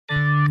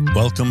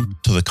Welcome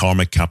to the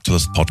Karmic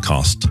Capitalist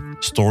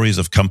Podcast, stories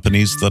of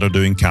companies that are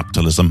doing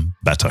capitalism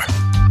better.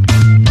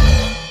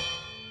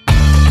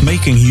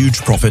 Making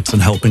huge profits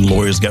and helping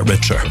lawyers get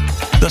richer.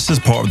 This is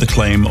part of the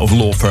claim of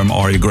law firm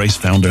Aria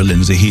founder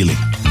Lindsay Healy.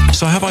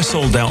 So have I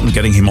sold out on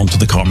getting him onto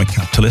the Karmic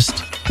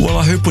Capitalist? Well,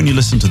 I hope when you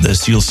listen to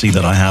this, you'll see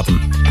that I haven't.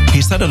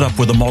 He set it up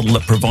with a model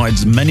that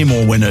provides many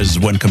more winners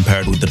when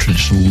compared with the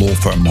traditional law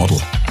firm model.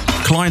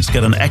 Clients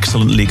get an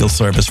excellent legal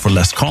service for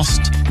less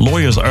cost,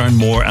 lawyers earn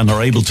more and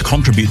are able to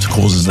contribute to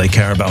causes they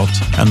care about,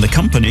 and the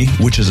company,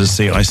 which is a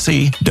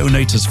CIC,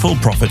 donates its full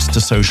profits to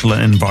social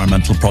and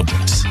environmental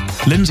projects.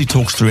 Lindsay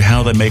talks through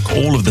how they make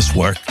all of this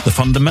work, the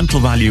fundamental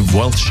value of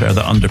wealth share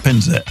that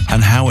underpins it,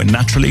 and how it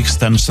naturally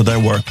extends to their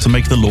work to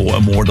make the law a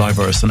more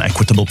diverse and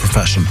equitable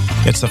profession.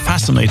 It's a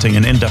fascinating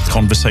and in-depth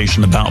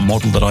conversation about a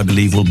model that I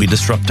believe will be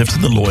disruptive to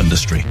the law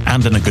industry,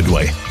 and in a good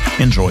way.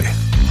 Enjoy.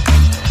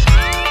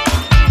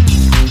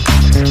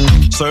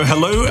 So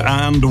hello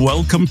and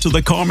welcome to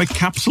the Karmic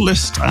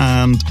Capitalist,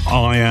 and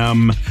I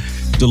am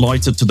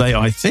delighted today,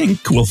 I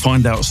think, we'll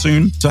find out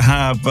soon, to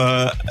have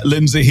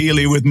Lindsay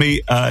Healy with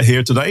me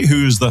here today,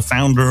 who's the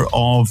founder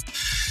of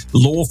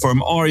law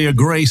firm Aria,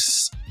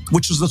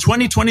 which was the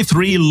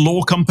 2023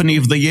 Law Company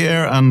of the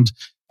Year, and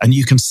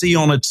you can see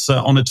on its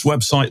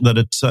website that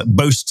it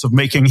boasts of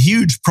making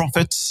huge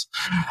profits.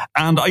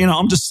 And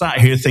I'm just sat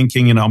here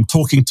thinking, I'm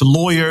talking to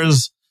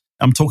lawyers.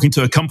 I'm talking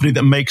to a company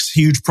that makes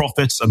huge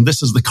profits, and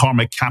this is the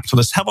Karmic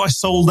Capitalist. Have I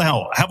sold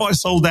out? Have I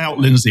sold out,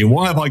 Lindsay?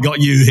 Why have I got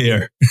you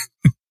here?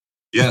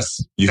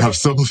 Yes, you have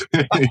sold.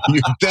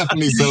 You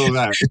definitely sold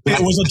out.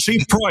 It was a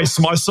cheap price.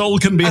 My soul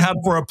can be had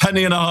for a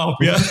penny and a half.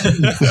 Yeah.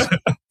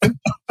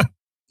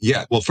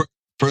 Yeah. Well,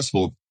 first of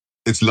all,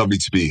 it's lovely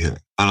to be here,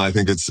 and I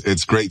think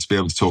it's great to be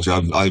able to talk to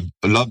you.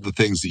 I love the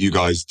things that you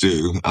guys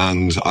do,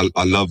 and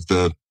I love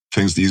the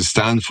things that you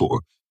stand for.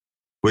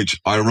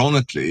 Which,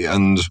 ironically,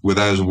 and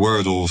without a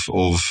word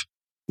of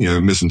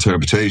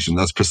misinterpretation,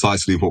 that's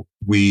precisely what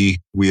we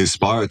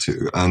aspire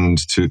to and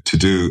to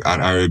do at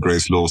Aria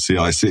Law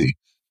CIC.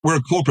 We're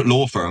a corporate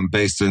law firm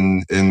based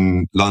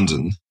in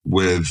London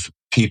with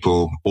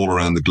people all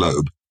around the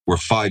globe. We're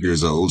 5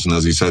 years old, and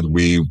as you said,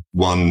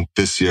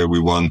 this year we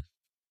won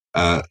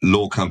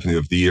Law Company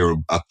of the Year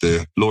at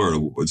the Lawyer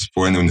Awards.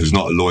 For anyone who's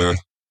not a lawyer,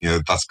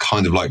 that's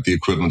kind of like the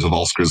equivalent of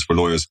Oscars for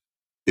lawyers.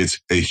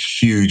 It's a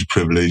huge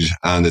privilege,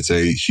 and it's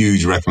a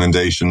huge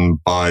recommendation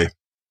by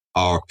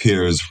our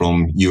peers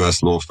from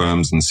US law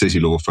firms and city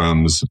law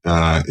firms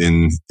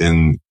in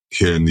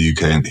here in the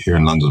UK and here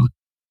in London.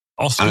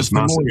 Oscars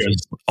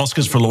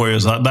for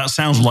lawyers. That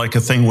sounds like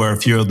a thing where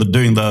if you're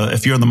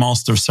the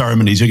master of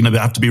ceremonies, you're going to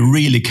have to be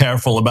really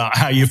careful about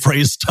how you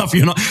phrase stuff.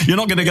 You're not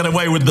going to get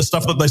away with the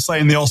stuff that they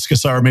say in the Oscar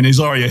ceremonies,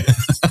 are you?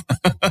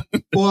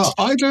 Well,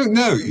 I don't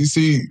know. You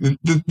see,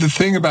 the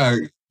thing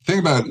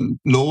about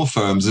law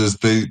firms is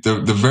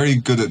they're very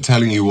good at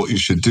telling you what you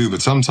should do,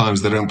 but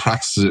sometimes they don't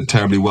practice it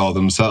terribly well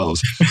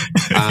themselves.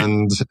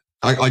 And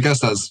I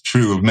guess that's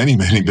true of many,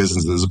 many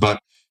businesses, but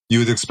you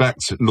would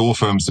expect law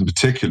firms in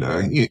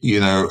particular,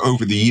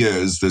 over the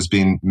years, there's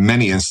been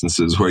many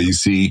instances where you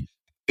see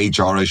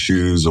HR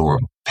issues or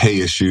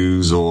pay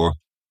issues or,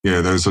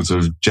 those sorts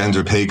of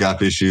gender pay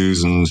gap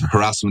issues and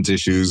harassment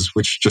issues,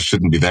 which just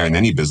shouldn't be there in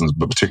any business,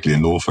 but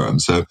particularly in law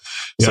firms. So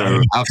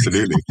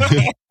absolutely.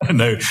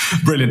 No,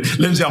 brilliant.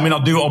 Lindsay, I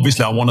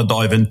want to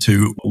dive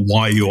into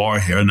why you are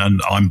here, and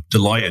I'm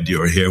delighted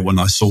you're here. When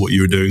I saw what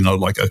you were doing, I was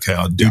like, okay,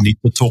 I do need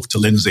to talk to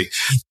Lindsay.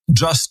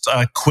 Just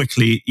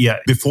quickly,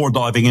 before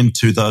diving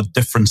into the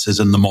differences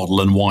in the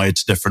model and why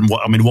it's different,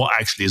 what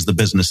actually is the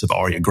business of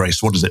Aria?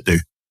 What does it do?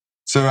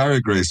 So Aria,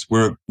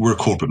 we're a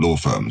corporate law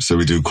firm. So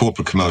we do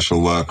corporate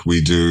commercial work.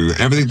 We do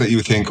everything that you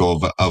would think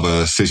of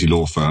a city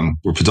law firm.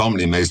 We're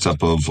predominantly made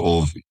up of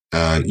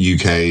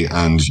UK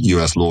and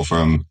US law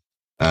firm,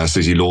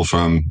 city law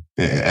firm,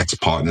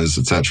 ex-partners,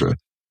 etc.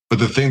 But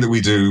the thing that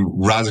we do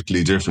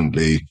radically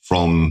differently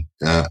from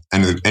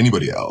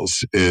anybody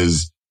else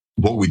is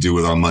what we do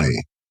with our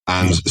money.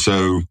 And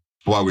so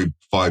while we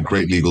provide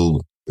great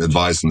legal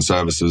advice and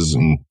services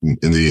in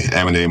the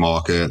M&A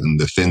market and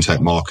the fintech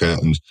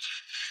market and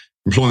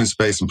employment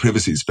space and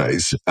privacy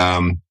space,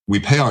 we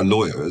pay our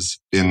lawyers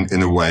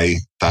in a way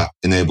that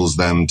enables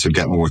them to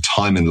get more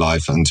time in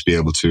life and to be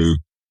able to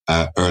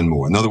earn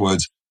more. In other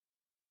words,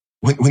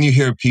 when you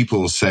hear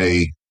people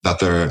say that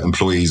their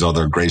employees are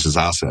their greatest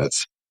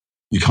assets,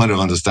 you kind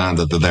of understand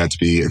that they're there to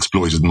be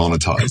exploited and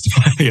monetized.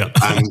 Yeah.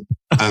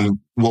 And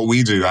what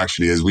we do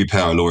actually is we pay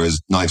our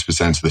lawyers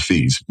 90% of the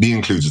fees, me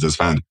included as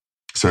founder.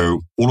 So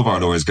all of our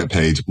lawyers get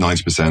paid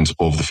 90%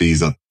 of the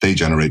fees that they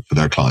generate for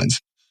their clients.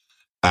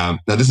 Now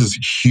this is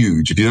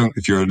huge.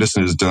 If your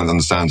listeners don't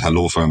understand how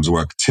law firms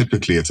work,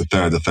 typically it's a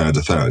third.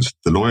 The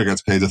lawyer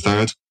gets paid a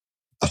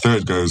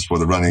third goes for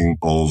the running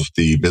of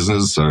the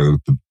business, so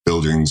the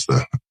buildings,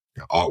 the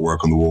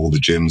artwork on the wall, the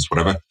gyms,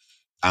 whatever,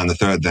 and the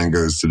third then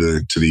goes to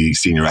the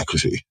senior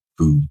equity,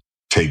 who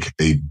take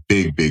a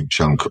big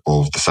chunk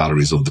of the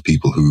salaries of the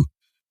people who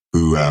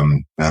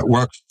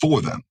work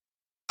for them.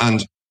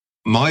 And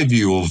my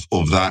view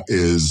of that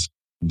is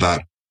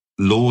that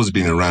law has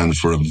been around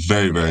for a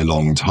very, very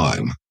long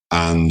time,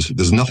 and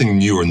there's nothing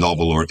new or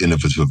novel or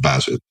innovative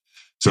about it.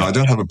 So I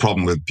don't have a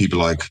problem with people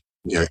like,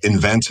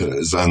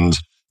 inventors and,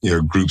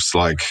 groups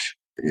like,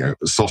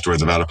 software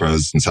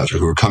developers, etc.,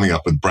 who are coming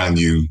up with brand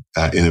new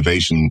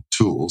innovation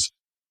tools.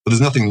 But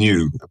there's nothing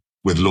new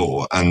with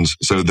law. And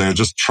so they're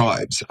just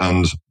tribes.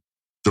 And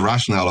the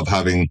rationale of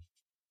having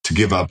to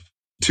give up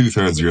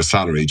 2/3 of your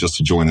salary just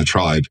to join a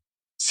tribe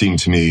seemed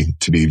to me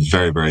to be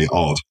very, very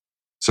odd.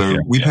 So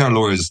we pay our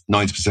lawyers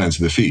 90%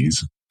 of the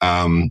fees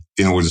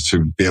in order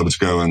to be able to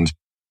go and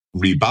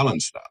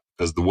rebalance that,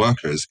 because the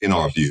workers, in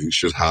our view,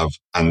 should have,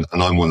 and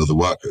I'm one of the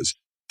workers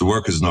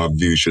in our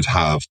view should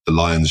have the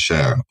lion's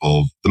share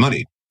of the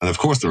money. And of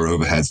course, there are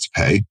overheads to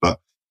pay, but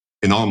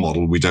in our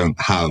model, we don't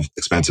have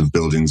expensive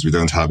buildings, we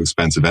don't have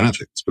expensive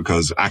anything,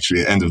 because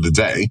actually, at the end of the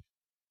day,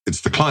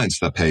 it's the clients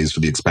that pays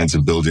for the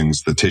expensive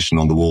buildings, the tissue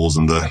on the walls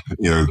and the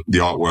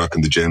artwork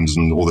and the gyms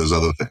and all those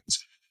other things.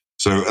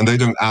 So, and they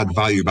don't add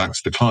value back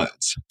to the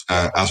clients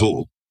at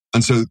all.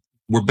 And so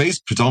we're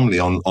based predominantly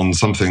on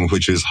something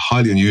which is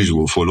highly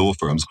unusual for law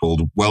firms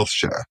called wealth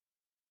share.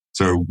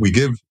 So we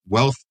give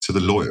wealth to the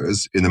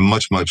lawyers in a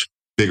much, much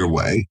bigger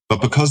way, but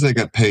because they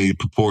get paid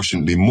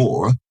proportionately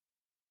more,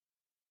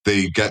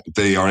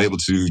 they are able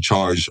to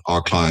charge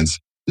our clients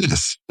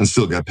less and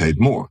still get paid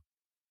more.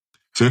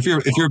 So if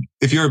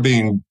you're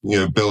being,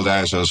 billed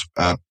out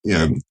at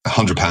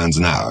 £100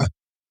 an hour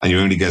and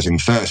you're only getting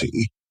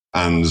 30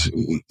 and,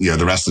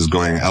 the rest is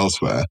going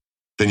elsewhere,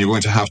 then you're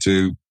going to have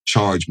to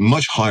charge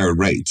much higher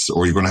rates,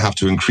 or you're going to have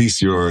to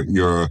increase your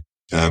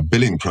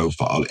billing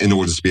profile in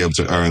order to be able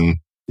to earn,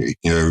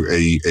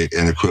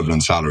 an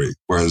equivalent salary.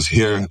 Whereas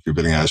here, if you're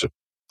billing out at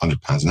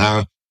 £100 an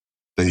hour,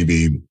 then you'd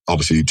be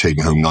obviously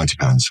taking home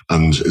 £90,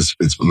 and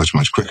it's much,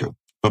 much quicker.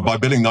 But by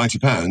billing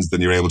 £90,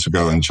 then you're able to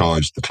go and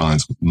charge the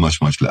clients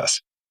much, much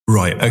less.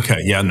 Right.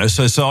 Okay. Yeah. No.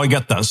 So I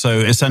get that. So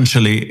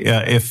essentially,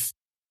 if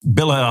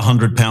bill at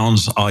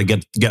 £100, I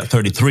get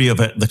 33 of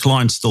it. The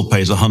client still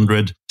pays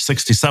 100.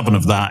 67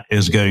 of that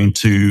is going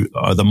to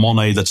the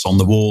money that's on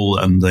the wall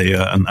and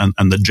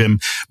the gym.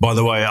 By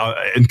the way,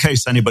 in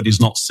case anybody's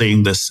not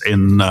seeing this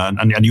and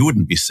you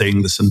wouldn't be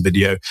seeing this in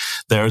video,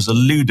 there is a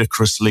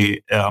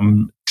ludicrously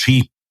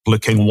cheap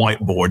looking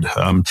whiteboard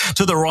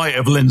to the right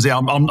of Lindsay.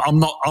 I'm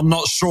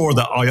not sure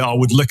that I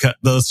would look at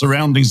the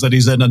surroundings that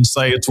he's in and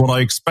say it's what I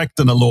expect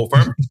in a law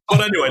firm.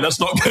 But anyway, let's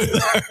not go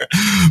there.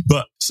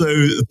 But so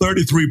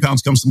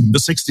 £33 comes from the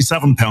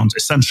 £67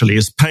 essentially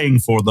is paying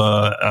for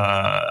the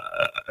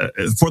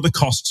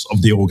costs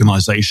of the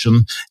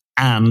organization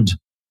and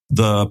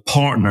the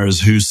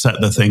partners who set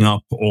the thing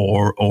up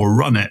or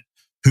run it,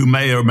 who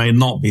may or may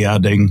not be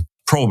adding,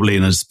 probably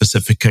in a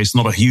specific case,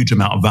 not a huge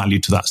amount of value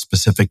to that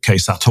specific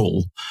case at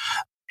all.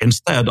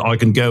 Instead, I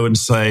can go and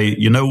say,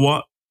 you know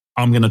what?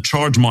 I'm going to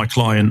charge my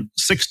client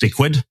 60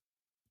 quid.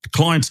 The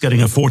client's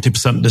getting a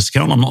 40%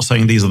 discount. I'm not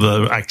saying these are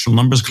the actual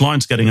numbers.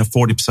 Client's getting a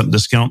 40%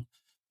 discount,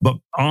 but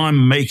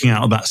I'm making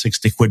out of that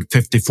 60 quid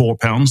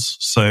 £54.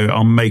 So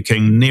I'm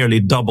making nearly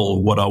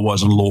double what I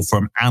was in a law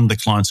firm, and the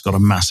client's got a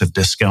massive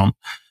discount.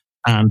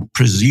 And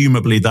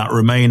presumably that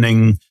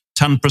remaining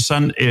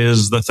 10%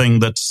 is the thing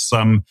that's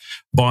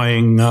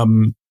buying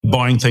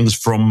things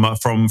from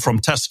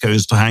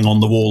Tesco's to hang on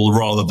the wall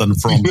rather than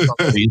from.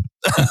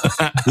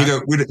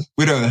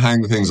 we don't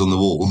hang things on the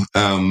wall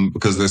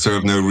because they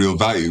serve no real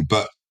value.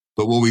 But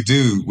what we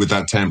do with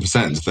that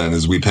 10% then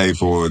is we pay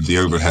for the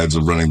overheads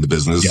of running the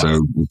business,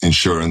 so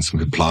insurance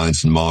and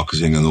compliance and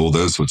marketing and all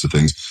those sorts of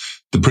things.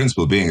 The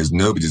principle being is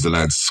nobody's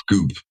allowed to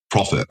scoop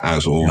profit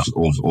out of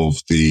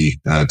the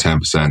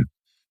 10%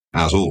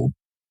 at all.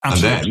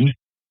 Absolutely. And then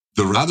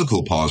the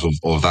radical part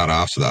of that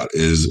after that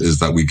is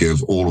that we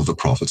give all of the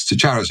profits to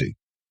charity.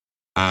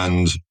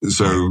 And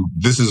so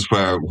this is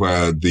where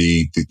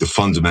the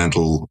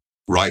fundamental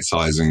right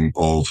sizing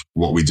of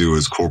what we do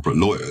as corporate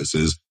lawyers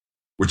is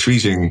we're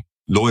treating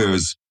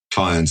lawyers,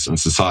 clients, and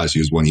society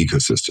as one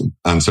ecosystem.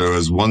 And so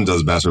as one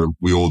does better,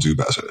 we all do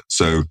better.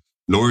 So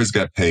lawyers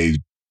get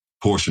paid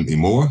proportionately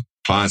more,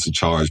 clients are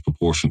charged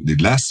proportionately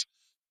less,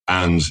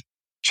 and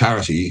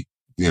charity,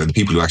 the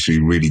people who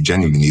actually really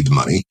genuinely need the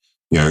money,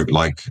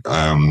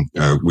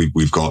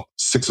 we've got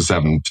 6 or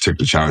 7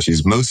 particular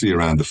charities, mostly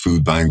around the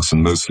food banks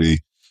and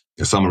mostly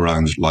some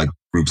around like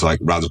groups like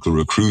Radical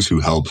Recruit, who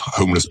help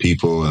homeless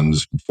people and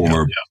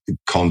former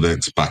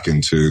convicts back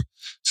into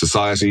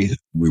society.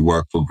 We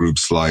work for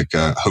groups like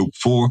Hope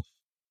 4,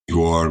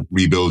 who are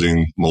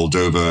rebuilding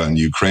Moldova and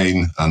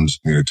Ukraine and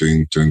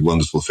doing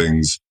wonderful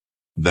things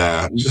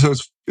there. So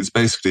it's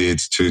basically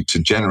to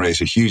generate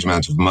a huge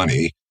amount of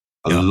money,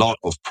 a lot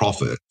of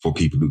profit for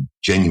people who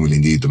genuinely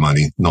need the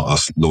money, not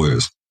us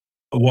lawyers.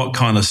 What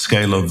kind of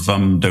scale of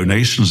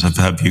donations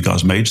have you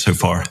guys made so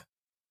far?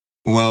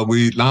 Well,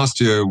 last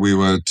year we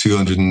were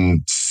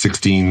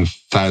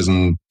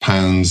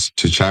 £216,000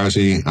 to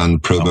charity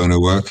and pro bono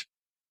work.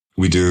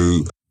 We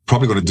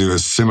probably going to do a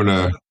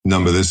similar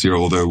number this year,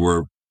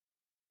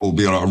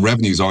 albeit our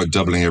revenues are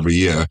doubling every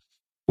year.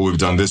 What we've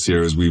done this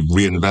year is we've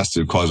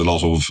reinvested quite a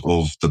lot of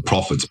the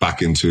profits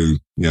back into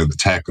the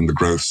tech and the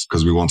growth,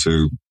 because we want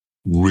to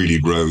really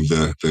grow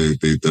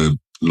the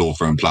law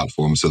firm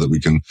platform so that we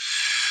can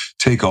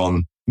take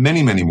on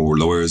many, many more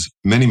lawyers,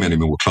 many, many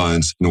more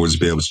clients in order to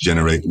be able to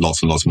generate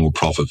lots and lots more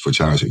profit for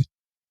charity.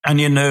 And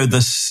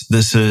this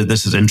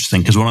is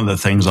interesting because one of the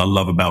things I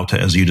love about it,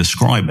 as you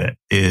describe it,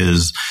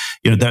 is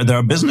there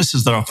are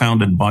businesses that are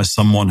founded by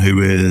someone who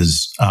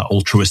is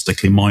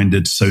altruistically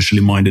minded,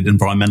 socially minded,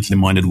 environmentally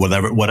minded,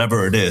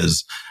 whatever it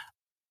is.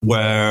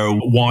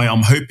 Why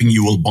I'm hoping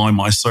you will buy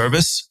my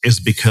service is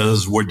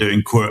because we're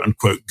doing quote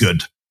unquote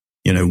good.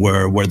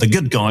 We're the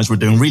good guys. We're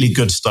doing really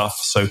good stuff.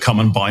 So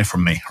come and buy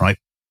from me, right?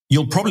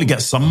 You'll probably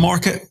get some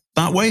market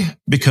that way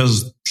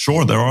because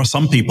sure, there are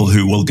some people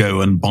who will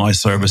go and buy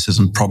services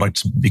and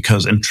products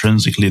because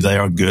intrinsically they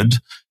are good.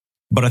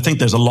 But I think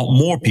there's a lot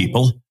more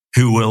people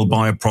who will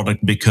buy a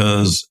product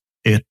because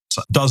it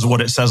does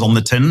what it says on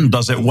the tin,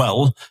 does it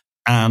well,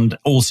 and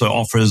also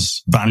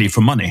offers value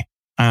for money.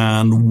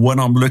 And when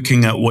I'm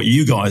looking at what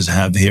you guys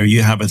have here,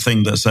 you have a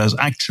thing that says,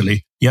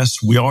 actually,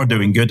 yes, we are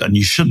doing good and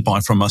you should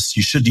buy from us.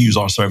 You should use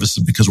our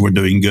services because we're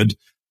doing good.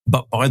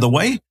 But by the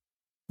way,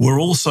 we're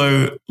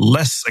also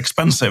less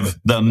expensive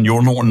than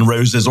your Norton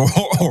Roses or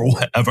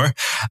whatever.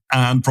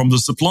 And from the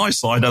supply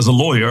side, as a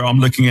lawyer, I'm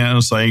looking at it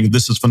and saying,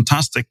 this is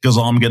fantastic because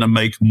I'm going to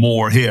make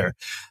more here.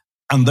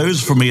 And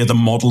those for me are the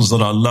models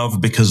that I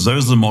love because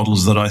those are the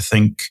models that I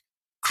think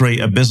create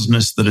a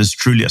business that is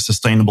truly a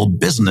sustainable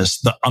business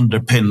that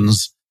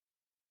underpins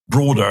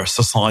broader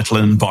societal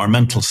and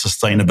environmental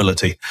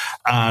sustainability.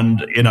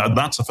 And,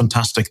 that's a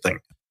fantastic thing.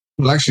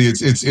 Well, actually,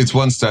 it's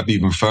one step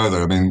even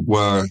further. I mean,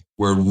 we're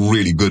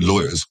really good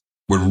lawyers.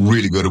 We're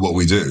really good at what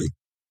we do.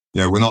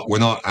 We're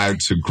not out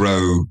to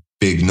grow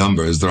big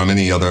numbers. There are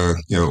many other,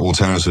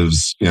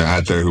 alternatives,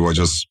 out there who are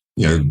just,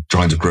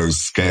 trying to grow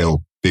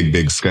scale,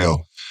 big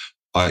scale.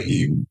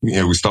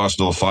 We started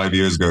off 5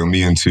 years ago,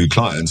 me and 2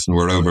 clients, and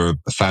we're over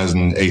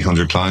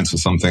 1,800 clients or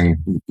something,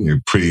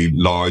 pretty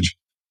large,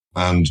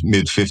 and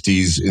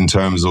mid-50s in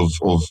terms of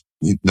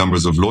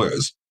numbers of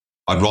lawyers.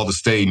 I'd rather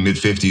stay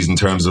mid-50s in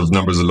terms of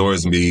numbers of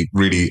lawyers and be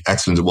really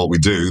excellent at what we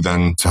do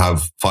than to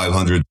have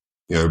 500,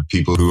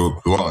 people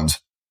who aren't.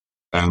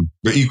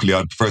 But equally,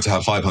 I'd prefer to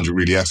have 500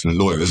 really excellent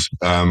lawyers,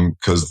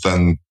 because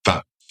then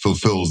that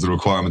fulfills the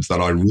requirements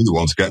that I really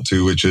want to get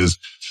to, which is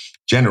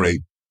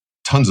generate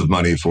tons of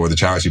money for the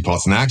charity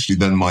pots. And actually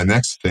then my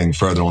next thing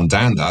further on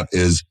down that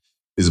is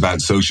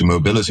about social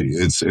mobility.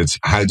 It's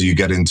how do you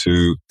get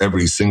into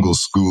every single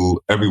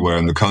school everywhere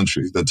in the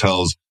country that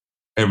tells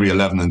every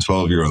 11 and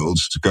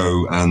 12-year-olds to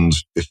go, and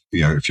if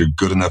you're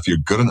good enough, you're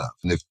good enough.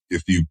 And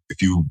if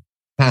you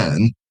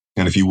can,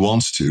 and if you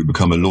want to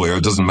become a lawyer,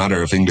 it doesn't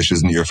matter if English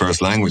isn't your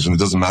first language, and it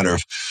doesn't matter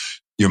if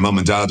your mum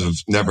and dad have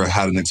never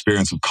had an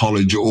experience of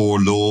college or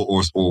law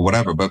or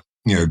whatever, but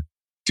do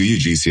your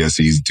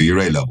GCSEs, do your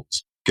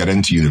A-levels. Get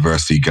into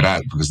university, get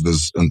out,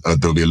 because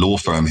there'll be a law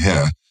firm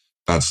here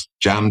that's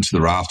jammed to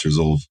the rafters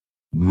of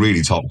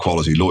really top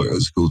quality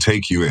lawyers who will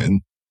take you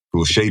in, who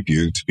will shape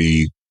you to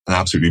be an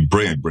absolutely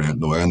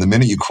brilliant lawyer. And the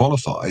minute you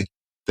qualify,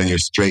 then you're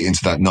straight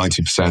into that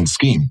 90%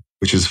 scheme,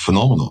 which is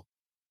phenomenal.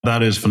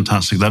 That is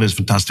fantastic.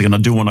 And I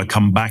do want to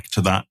come back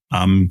to that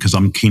because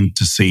I'm keen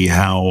to see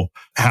how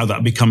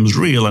that becomes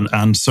real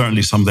and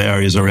certainly some of the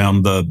areas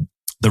around the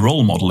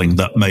role modeling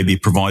that may be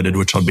provided,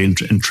 which I'd be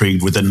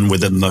intrigued within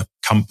the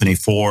company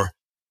for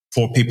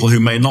people who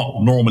may not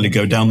normally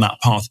go down that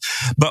path.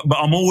 But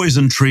I'm always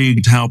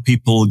intrigued how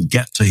people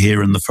get to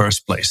here in the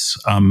first place.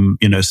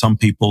 Some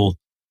people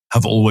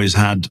have always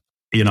had,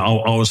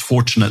 I was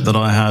fortunate that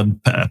I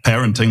had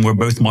parenting where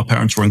both my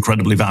parents were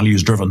incredibly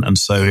values driven. And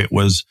so it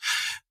was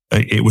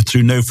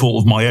through no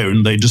fault of my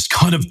own. They just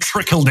kind of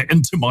trickled it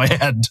into my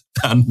head.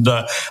 And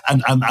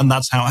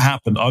that's how it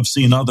happened. I've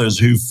seen others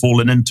who've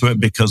fallen into it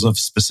because of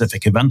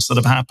specific events that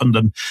have happened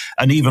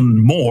and even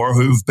more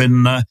who've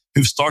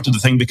started the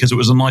thing because it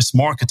was a nice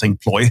marketing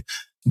ploy,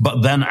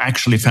 but then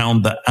actually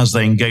found that as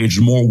they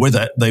engaged more with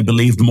it, they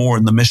believed more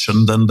in the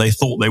mission than they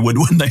thought they would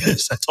when they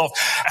set off.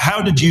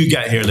 How did you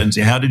get here,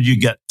 Lindsay? How did you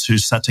get to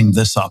setting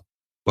this up?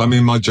 Well, I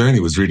mean, my journey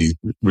was really,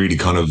 really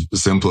kind of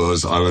simple.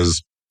 I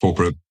was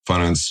corporate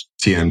finance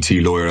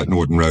TMT lawyer at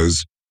Norton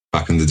Rose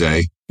back in the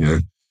day,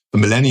 a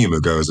millennium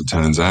ago, as it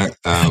turns out,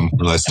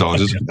 when I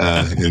started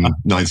in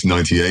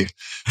 1998.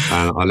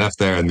 And I left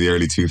there in the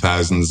early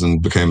 2000s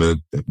and became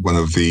one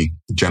of the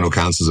general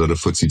counsels at a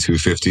FTSE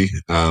 250.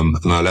 And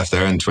I left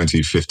there in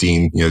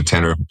 2015,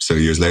 10 or so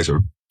years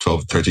later,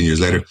 12, 13 years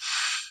later.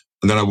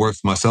 And then I worked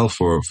for myself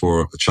for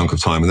a chunk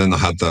of time. And then I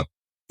had that,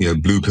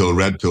 blue pill,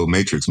 red pill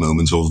matrix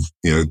moment of,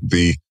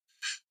 the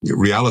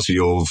reality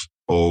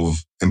of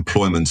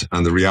employment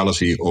and the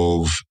reality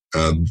of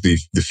the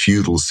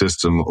feudal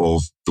system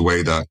of the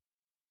way that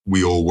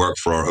we all work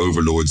for our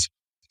overlords,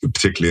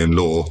 particularly in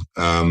law,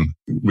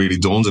 really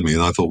dawned on me.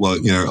 And I thought, well,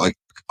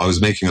 I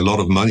was making a lot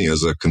of money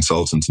as a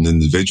consultant and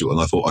individual,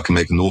 and I thought I can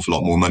make an awful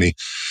lot more money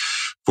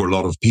for a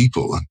lot of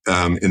people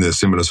in a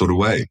similar sort of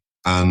way.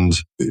 And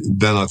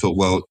then I thought,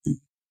 well,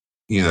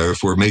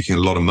 if we're making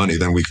a lot of money,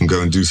 then we can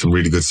go and do some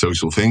really good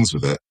social things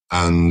with it.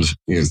 And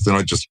then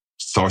I just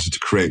started to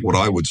create what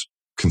I would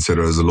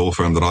consider as a law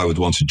firm that I would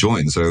want to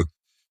join. So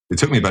it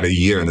took me about a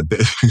year and a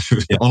bit.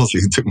 Yeah.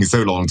 Honestly, it took me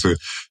so long to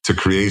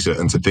create it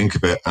and to think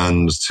of it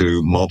and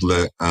to model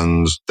it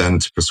and then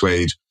to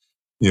persuade,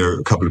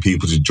 a couple of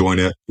people to join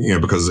it,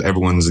 because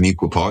everyone's an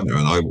equal partner.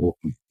 And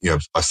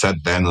I said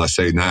then and I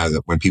say now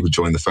that when people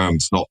join the firm,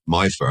 it's not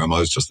my firm. I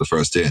was just the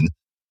first in.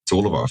 It's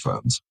all of our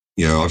firms.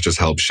 I've just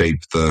helped shape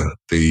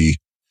the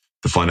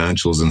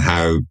financials and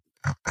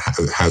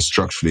how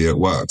structurally it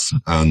works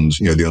and,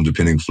 the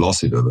underpinning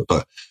philosophy of it.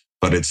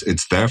 But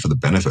it's there for the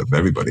benefit of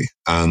everybody.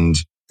 And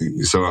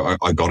so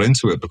I got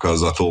into it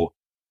because I thought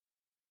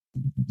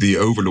the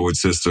overlord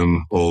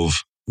system of,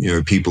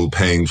 people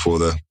paying for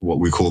what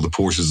we call the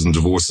Porsches and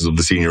divorces of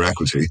the senior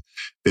equity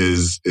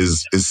is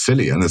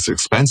silly and it's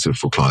expensive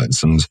for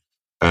clients. And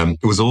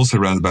it was also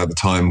around about the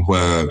time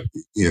where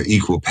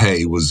equal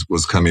pay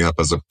was coming up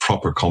as a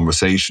proper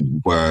conversation,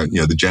 where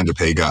the gender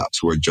pay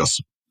gaps were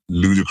just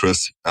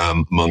ludicrous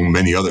among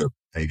many other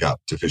pay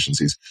gap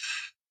deficiencies.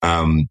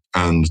 And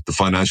the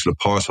financial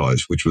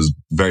apartheid, which was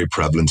very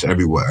prevalent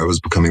everywhere, was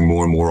becoming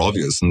more and more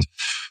obvious. And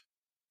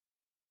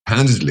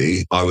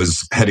candidly, I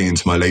was heading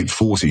into my late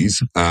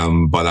 40s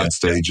by that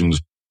stage, and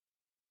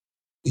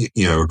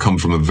come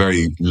from a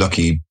very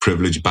lucky,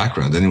 privileged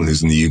background. Anyone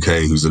who's in the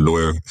UK who's a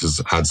lawyer has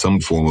had some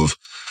form of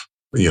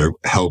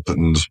help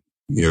and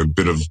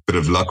bit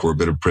of luck or a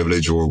bit of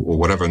privilege or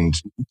whatever. And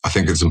I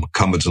think it's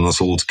incumbent on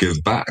us all to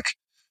give back.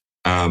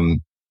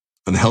 And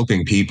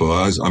helping people.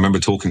 I remember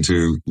talking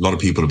to a lot of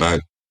people about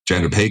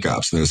gender pay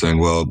gaps, and they're saying,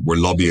 well, we're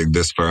lobbying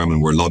this firm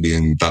and we're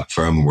lobbying that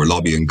firm and we're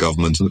lobbying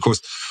government. And of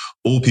course,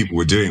 all people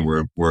were doing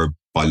were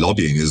by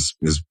lobbying is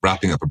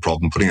wrapping up a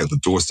problem, putting it at the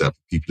doorstep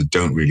of people that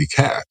don't really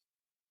care.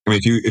 I mean,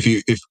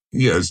 if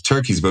as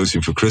turkeys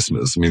voting for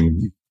Christmas, I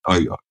mean,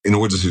 in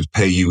order to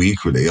pay you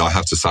equally, I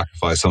have to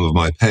sacrifice some of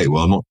my pay.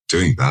 Well, I'm not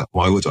doing that.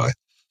 Why would I?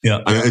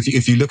 Yeah. I mean,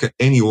 if you look at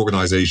any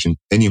organization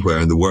anywhere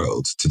in the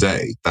world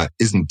today that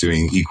isn't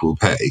doing equal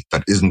pay,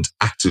 that isn't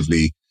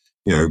actively,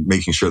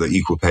 making sure that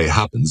equal pay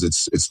happens,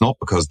 it's not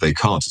because they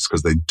can't, it's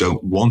because they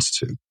don't want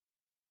to.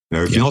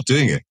 If you're not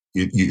doing it,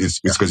 it's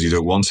because you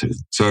don't want to.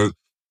 So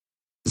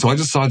I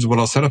decided, well,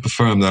 I'll set up a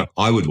firm that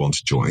I would want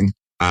to join,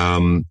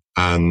 and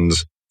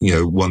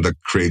one that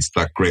creates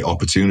that great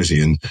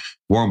opportunity. And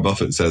Warren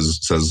Buffett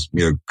says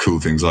cool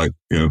things like,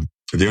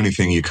 the only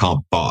thing you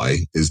can't buy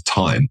is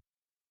time.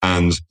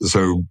 And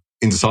so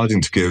in deciding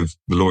to give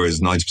the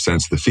lawyers 90%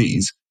 of the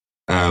fees,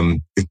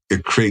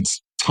 it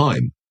creates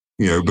time,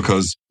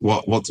 because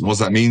what's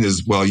that mean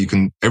is, well,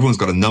 everyone's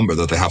got a number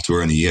that they have to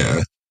earn a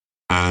year.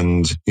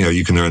 And,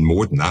 you can earn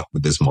more than that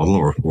with this model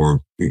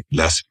or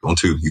less if you want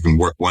to. You can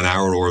work 1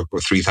 hour or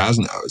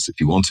 3,000 hours if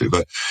you want to.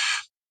 But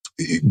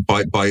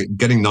by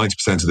getting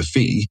 90% of the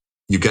fee,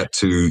 you get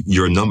to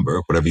your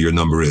number, whatever your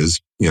number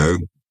is,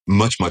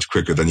 much, much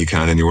quicker than you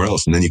can anywhere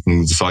else. And then you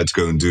can decide to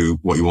go and do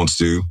what you want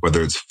to do,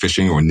 whether it's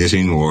fishing or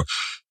knitting or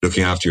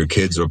looking after your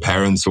kids or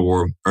parents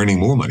or earning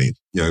more money.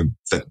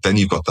 Then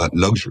you've got that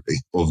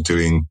luxury of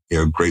doing,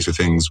 greater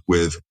things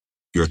with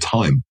your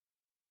time.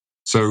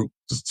 So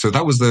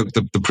that was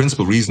the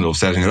principal reason of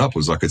setting it up,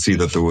 was I could see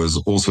that there was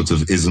all sorts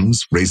of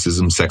isms,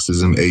 racism,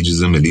 sexism,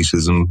 ageism,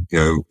 elitism,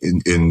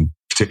 in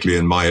particularly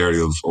in my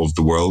area of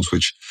the world,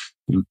 which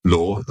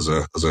law as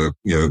a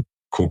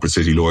corporate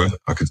city lawyer,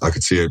 I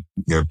could see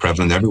it,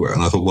 prevalent everywhere.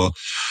 And I thought, well,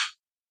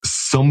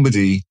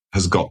 somebody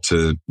has got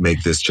to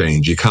make this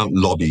change. You can't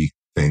lobby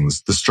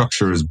things. The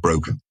structure is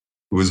broken.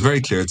 It was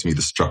very clear to me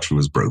the structure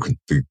was broken.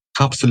 The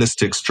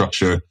capitalistic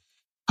structure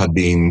had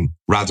been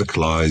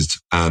radicalized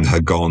and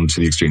had gone to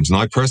the extremes. And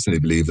I personally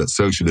believe that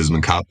socialism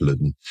and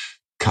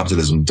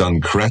capitalism done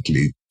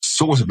correctly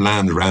sort of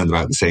land around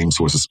about the same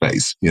sort of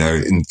space,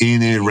 in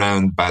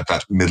around about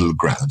that middle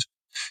ground.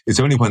 It's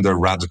only when they're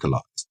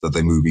radicalized that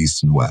they move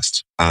east and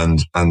west.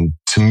 And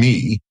to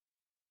me,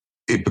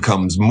 it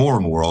becomes more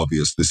and more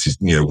obvious. This is,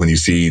 when you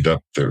see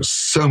that there's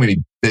so many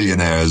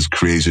billionaires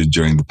created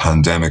during the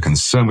pandemic and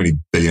so many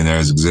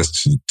billionaires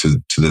exist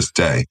to this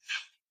day.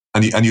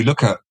 And you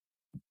look at,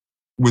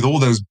 with all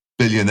those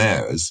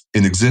billionaires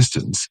in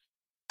existence,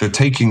 they're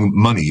taking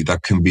money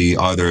that can be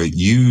either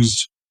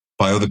used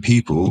by other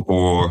people,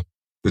 or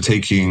they're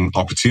taking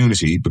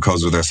opportunity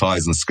because of their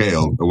size and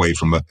scale away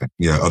from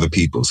other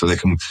people. So they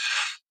can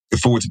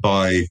afford to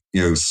buy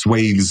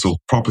swathes of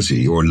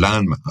property or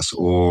landmass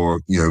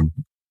or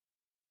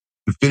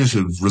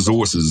definitive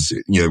resources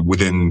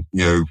within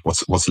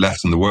what's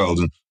left in the world.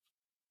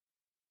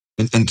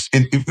 And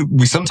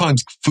we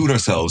sometimes fool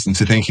ourselves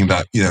into thinking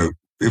that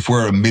if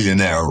we're a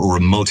millionaire or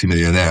a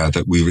multimillionaire,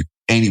 that we're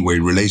anyway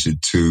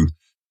related to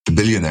the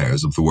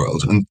billionaires of the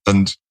world,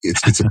 and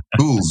it's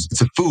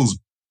a fool's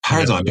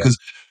paradigm. Because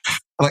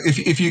like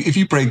if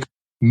you break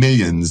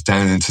millions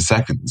down into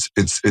seconds,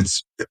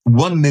 it's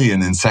 1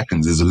 million in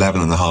seconds is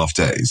 11.5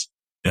 days.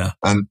 Yeah,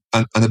 and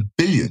a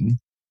billion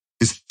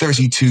is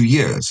 32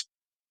 years.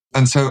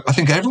 And so I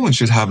think everyone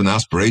should have an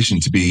aspiration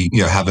to be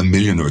have 1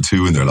 million or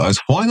 2 in their lives.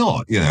 Why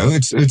not?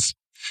 It's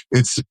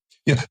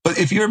But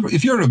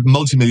if you're a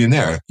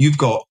multimillionaire, you've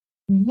got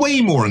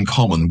way more in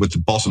common with the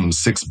bottom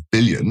 6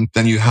 billion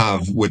than you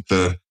have with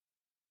the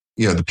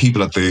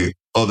people at the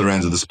other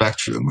end of the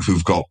spectrum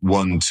who've got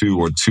 1, 2,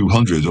 or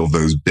 200 of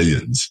those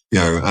billions,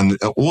 and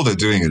all they're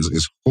doing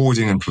is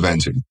hoarding and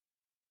preventing.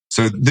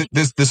 So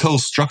this whole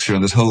structure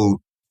and this whole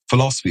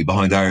philosophy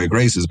behind Aria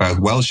Grace is about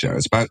wealth share.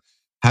 It's about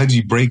how do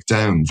you break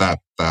down that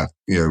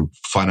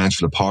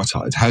financial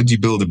apartheid? How do you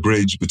build a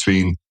bridge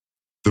between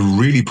the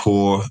really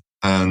poor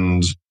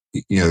and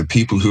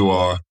people who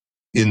are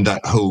in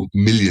that whole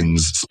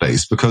millions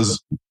space?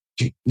 Because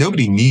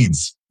nobody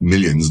needs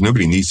millions.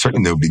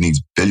 Certainly nobody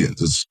needs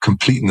billions. It's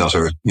complete and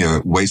utter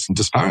waste and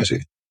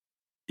disparity.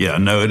 Yeah,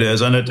 no, it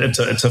is, and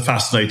it's a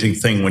fascinating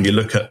thing when you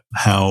look at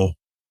how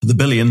the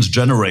billions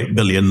generate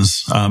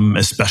billions,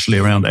 especially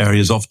around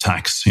areas of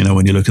tax.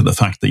 When you look at the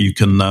fact that you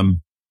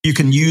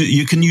can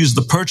use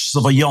the purchase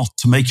of a yacht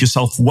to make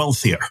yourself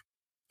wealthier,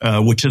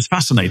 which is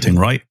fascinating,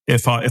 right?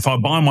 If I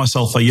buy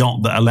myself a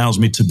yacht that allows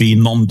me to be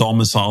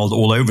non-domiciled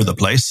all over the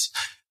place,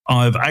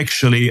 I've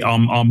actually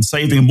I'm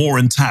saving more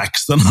in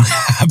tax than I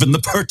have in the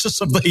purchase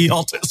of the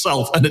yacht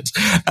itself. And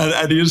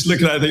you just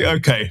look at it and think,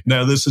 okay,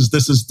 no, this is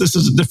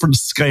a different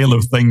scale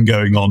of thing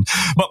going on.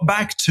 But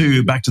back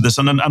to this,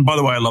 and by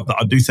the way, I love that.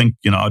 I do think,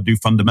 I do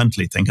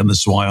fundamentally think, and this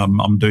is why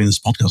I'm doing this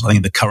podcast, I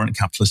think the current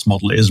capitalist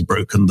model is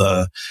broken.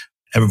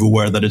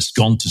 Everywhere that it's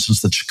gone to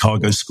since the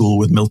Chicago School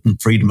with Milton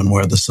Friedman,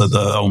 where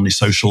the only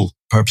social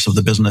purpose of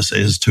the business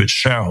is to its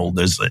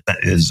shareholders. That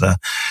is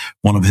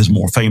one of his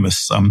more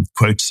famous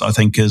quotes, I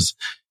think, is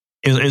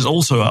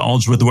also at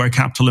odds with where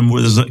capitalism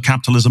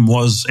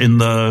was in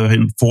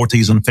the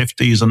 40s and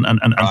 50s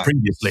and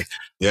previously.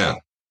 Yeah.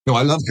 No,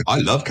 I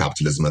love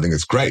capitalism. I think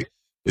it's great.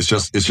 It's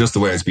just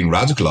the way it's been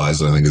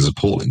radicalized, I think, is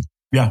appalling.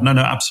 Yeah, no,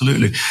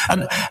 absolutely.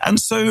 And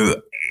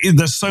so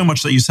there's so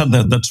much that you said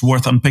there that's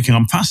worth unpicking.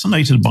 I'm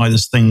fascinated by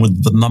this thing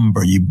with the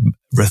number. You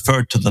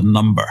referred to the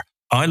number.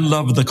 I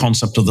love the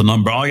concept of the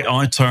number.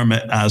 I term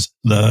it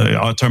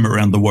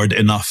around the word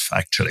enough,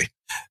 actually.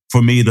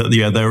 For me,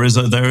 there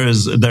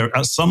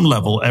at some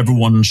level,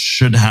 everyone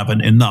should have an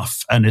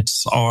enough. And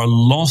it's our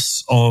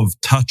loss of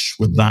touch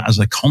with that as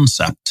a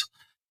concept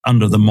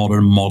under the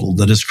modern model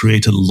that has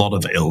created a lot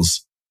of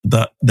ills.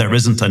 That there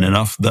isn't an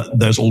enough, that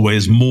there's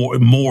always more.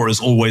 More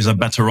is always a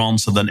better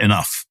answer than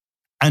enough.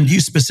 And you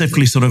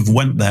specifically sort of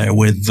went there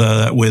with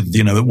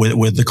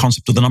the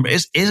concept of the number.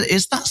 Is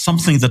that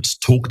something that's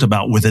talked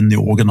about within the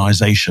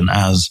organization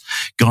as,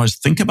 guys,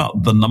 think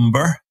about the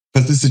number?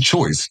 Because it's a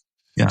choice.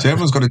 Yeah. So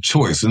everyone's got a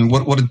choice. And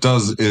what it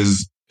does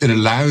is it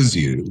allows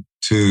you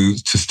to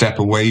step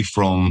away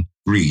from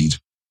greed.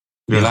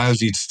 It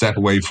allows you to step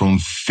away from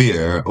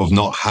fear of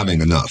not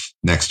having enough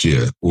next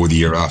year or the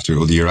year after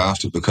or the year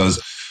after.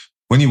 Because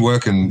when you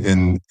work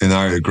in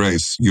Aria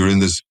Grace, you're in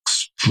this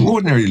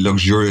extraordinarily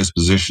luxurious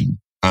position.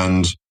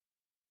 And,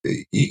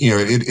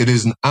 it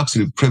is an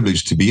absolute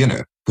privilege to be in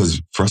it.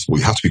 Because first of all,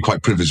 you have to be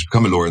quite privileged to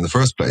become a lawyer in the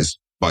first place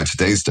by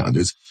today's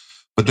standards.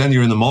 But then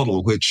you're in the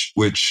model, which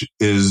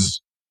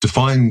is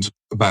defined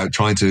about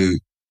trying to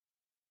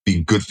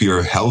be good for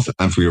your health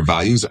and for your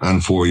values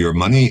and for your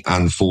money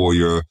and for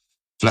your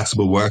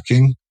flexible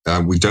working.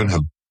 We don't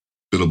have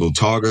billable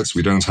targets.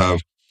 We don't have,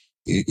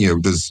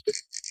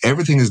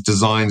 everything is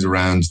designed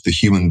around the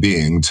human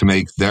being to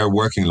make their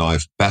working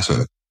life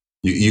better.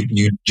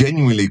 You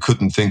genuinely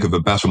couldn't think of a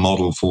better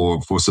model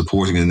for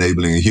supporting and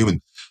enabling a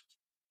human.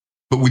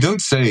 But we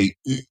don't say,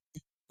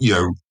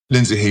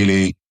 Lindsay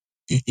Healy,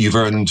 you've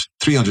earned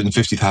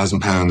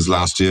 £350,000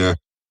 last year.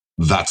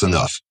 That's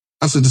enough.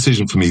 That's a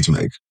decision for me to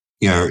make.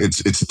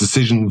 It's a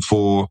decision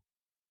for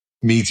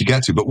me to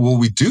get to. But what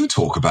we do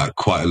talk about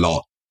quite a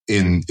lot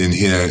in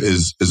here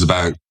is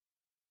about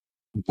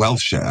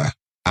wealth share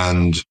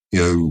and,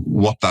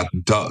 what that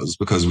does,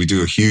 because we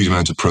do a huge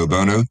amount of pro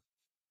bono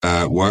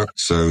work.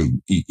 So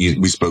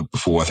we spoke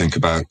before, I think,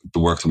 about the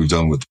work that we've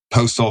done with the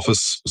Post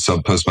Office,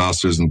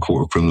 sub-postmasters and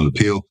Court of Criminal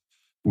Appeal.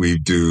 We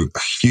do a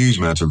huge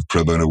amount of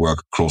pro bono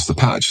work across the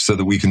patch so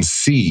that we can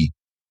see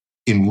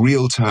in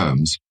real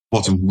terms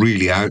what's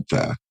really out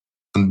there.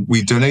 And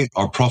we donate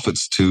our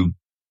profits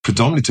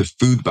predominantly to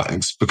food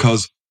banks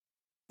because,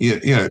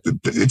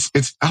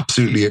 it's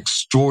absolutely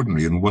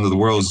extraordinary in one of the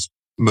world's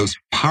most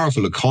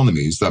powerful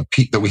economies that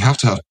we have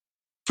to have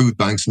food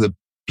banks in the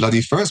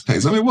bloody first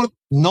place. I mean, what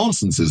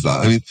nonsense is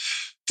that? I mean,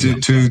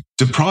 to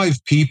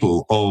deprive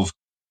people of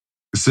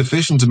a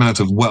sufficient amount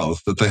of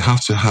wealth that they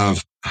have to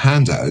have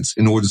handouts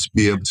in order to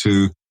be able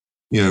to,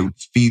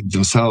 feed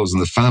themselves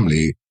and the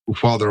family,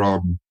 while there are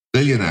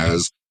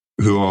billionaires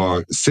who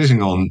are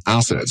sitting on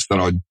assets that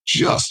are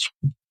just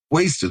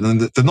wasted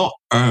and they're not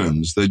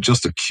earned, they're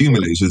just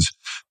accumulated.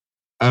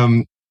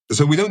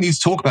 So we don't need to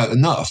talk about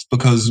enough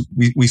because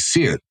we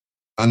see it.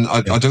 And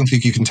I don't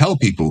think you can tell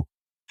people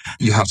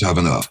you have to have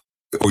enough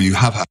or you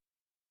have.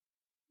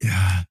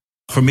 Yeah.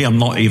 For me, I'm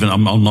not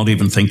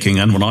even thinking.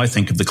 And when I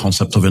think of the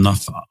concept of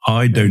enough,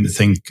 I don't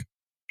think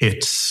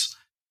it's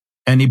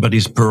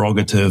anybody's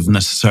prerogative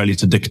necessarily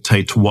to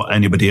dictate what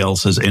anybody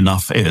else's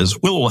enough is.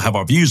 We'll all have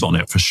our views on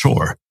it for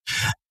sure.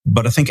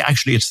 But I think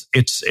actually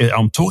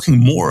I'm talking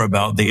more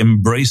about the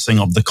embracing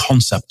of the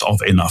concept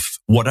of enough,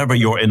 whatever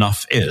your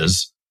enough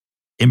is,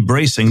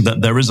 embracing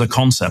that there is a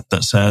concept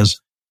that says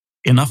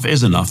enough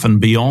is enough. And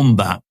beyond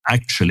that,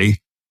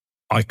 actually,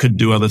 I could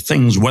do other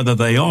things, whether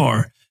they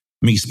are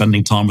me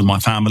spending time with my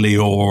family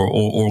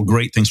or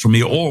great things for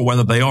me, or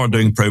whether they are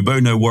doing pro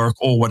bono work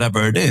or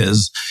whatever it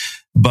is.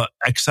 But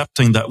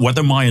accepting that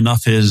whether my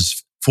enough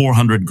is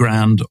 400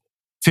 grand,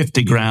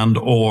 50 grand,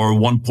 or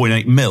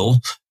 1.8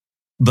 mil,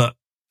 that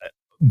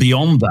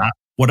beyond that,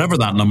 whatever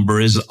that number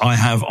is, I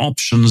have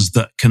options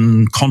that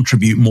can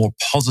contribute more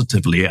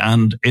positively.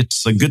 And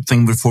it's a good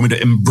thing for me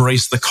to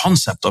embrace the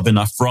concept of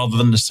enough rather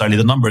than necessarily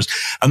the numbers.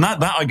 And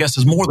that I guess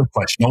is more the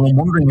question. I'm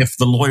wondering if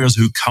the lawyers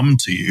who come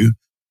to you,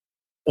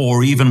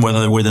 or even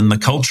whether within the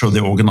culture of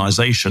the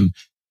organization,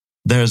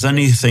 there's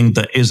anything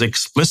that is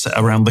explicit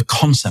around the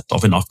concept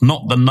of enough,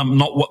 not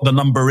what the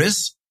number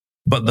is,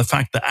 but the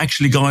fact that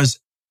actually, guys,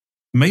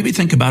 maybe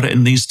think about it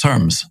in these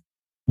terms.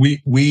 We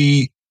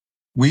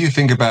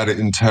think about it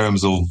in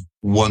terms of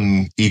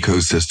one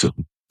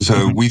ecosystem.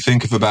 So we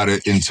think about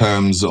it in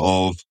terms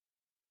of,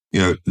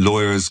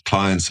 lawyers,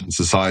 clients, and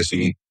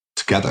society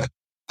together.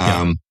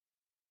 And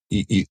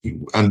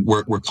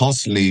we're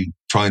constantly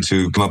trying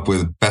to come up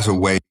with better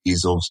ways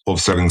of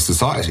serving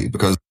society,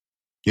 because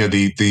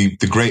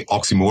the great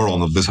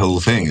oxymoron of this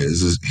whole thing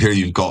is here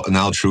you've got an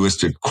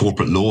altruistic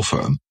corporate law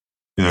firm.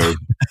 I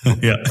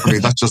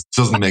mean, that just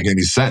doesn't make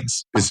any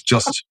sense. It's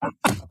just,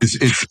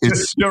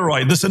 it's. You're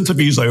right. This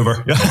interview's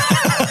over.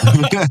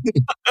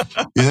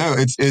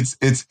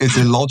 It's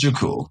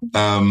illogical.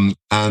 And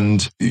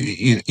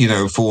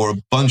for a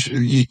bunch,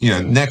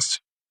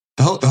 next,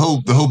 the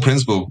whole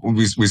principle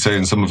we say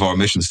in some of our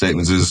mission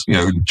statements is,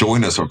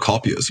 join us or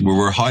copy us.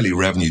 We're highly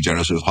revenue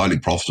generative, highly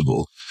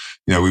profitable.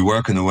 We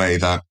work in a way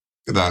that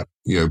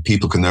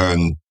people can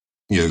earn,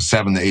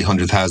 £700,000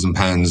 to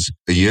 £800,000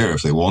 a year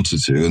if they wanted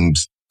to, and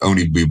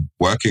only be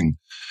working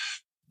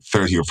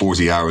 30 or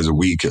 40 hours a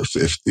week if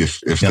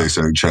they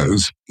so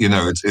chose.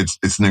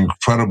 It's an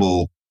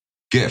incredible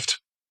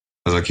gift,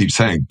 as I keep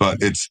saying, but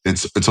it's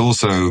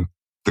also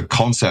the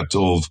concept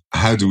of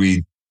how do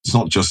we, it's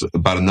not just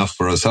about enough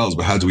for ourselves,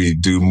 but how do we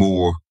do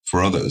more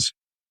for others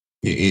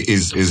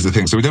is the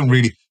thing. So we don't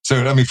really,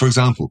 for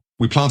example,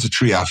 we plant a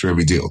tree after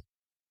every deal,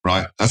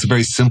 right? That's a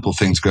very simple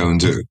thing to go and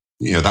do.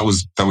 That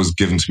was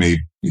given to me,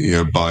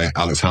 by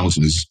Alex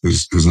Hamilton,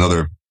 who's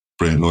another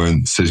brilliant lawyer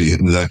in the city.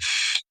 And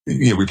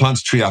we plant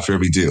a tree after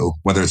every deal,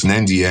 whether it's an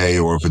NDA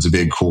or if it's a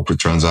big corporate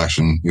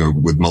transaction,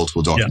 with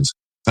multiple documents.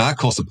 Now that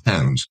costs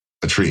 £1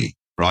 a tree,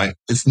 right?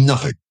 It's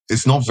nothing.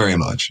 It's not very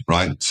much,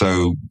 right?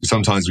 So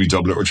sometimes we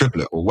double it or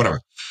triple it or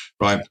whatever,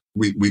 right?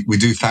 We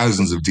do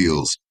thousands of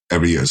deals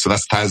every year. So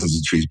that's thousands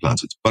of trees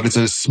planted, but it's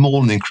a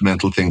small and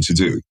incremental thing to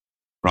do.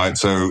 Right.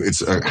 So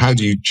it's how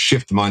do you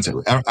shift the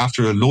mindset?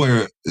 After a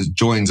lawyer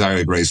joins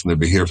Aria Grace and they've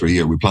been here for a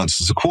year, we plant a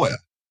sequoia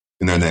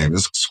in their name.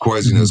 This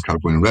sequoia is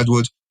Californian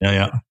redwood.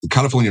 Yeah. The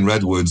Californian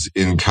redwoods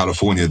in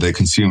California, they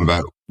consume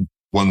about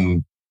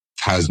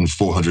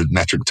 1,400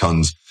 metric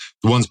tons.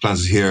 The ones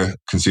planted here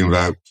consume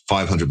about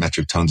 500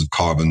 metric tons of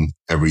carbon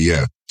every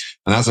year.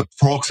 And that's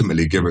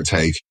approximately, give or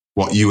take,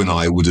 what you and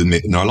I would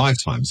emit in our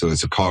lifetime. So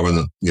it's a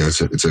carbon,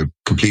 it's a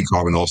complete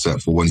carbon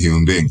offset for one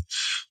human being.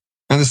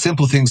 And the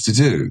simple things to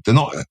do, they're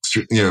not,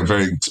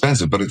 very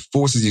expensive, but it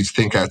forces you to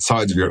think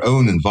outside of your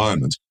own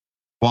environment.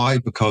 Why?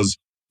 Because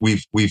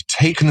we've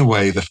taken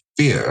away the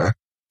fear,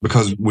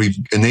 because we've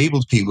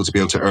enabled people to be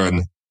able to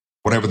earn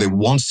whatever they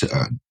want to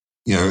earn.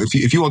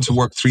 If you want to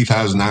work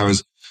 3,000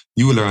 hours,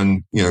 you will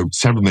earn,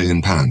 several £1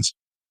 million.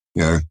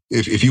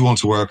 If you want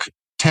to work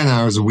 10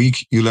 hours a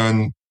week, you'll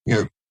earn,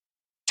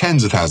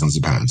 tens of thousands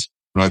of pounds,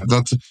 right?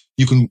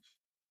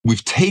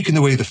 We've taken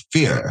away the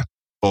fear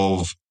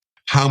of,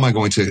 how am I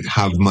going to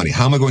have money?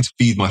 How am I going to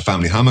feed my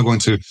family? How am I going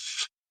to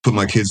put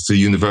my kids to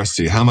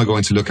university? How am I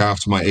going to look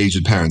after my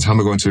aged parents? How am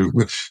I going to...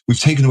 We've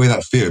taken away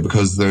that fear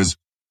because there's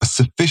a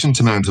sufficient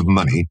amount of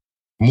money,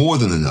 more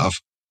than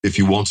enough if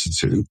you wanted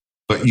to,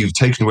 but you've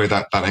taken away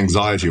that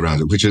anxiety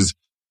around it, which is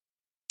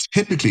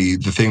typically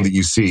the thing that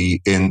you see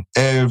in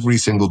every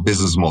single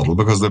business model,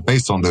 because they're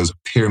based on those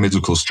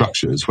pyramidal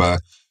structures where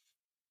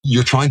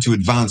you're trying to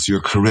advance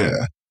your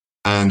career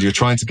and you're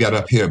trying to get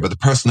up here, but the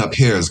person up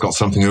here has got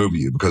something over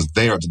you because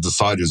they are the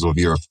deciders of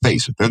your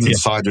fate. They're the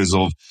deciders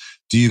of,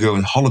 do you go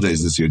on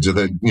holidays this year? Do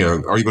they,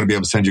 are you going to be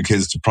able to send your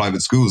kids to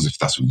private schools if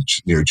that's what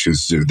you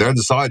choose to do? They're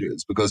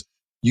deciders because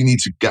you need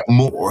to get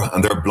more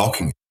and they're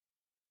blocking it.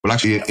 Well,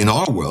 actually, in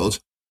our world,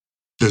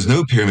 there's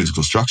no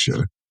pyramidal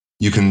structure.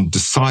 You can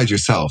decide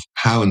yourself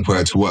how and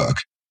where to work.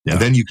 Yeah.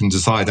 And then you can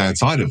decide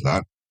outside of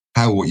that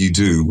what you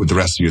do with the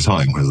rest of your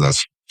time, whether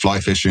that's fly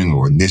fishing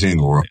or knitting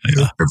or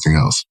everything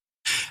else.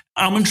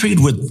 I'm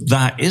intrigued with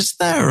that. Is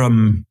there,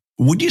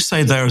 would you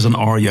say there is an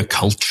Aria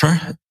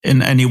culture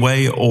in any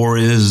way, or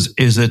is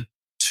it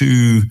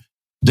too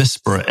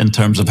disparate in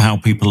terms of how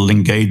people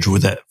engage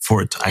with it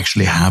for it to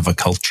actually have a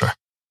culture?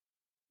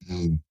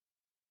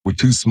 We're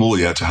too small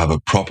yet to have a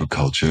proper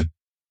culture.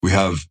 We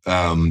have,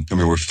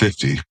 we're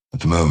 50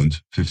 at the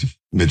moment,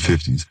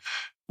 mid-50s.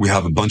 we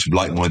have a bunch of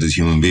like-minded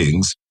human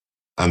beings,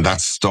 and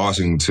that's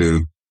starting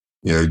to,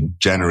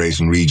 generate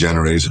and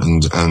regenerate.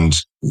 And,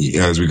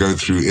 as we go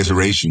through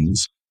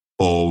iterations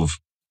of,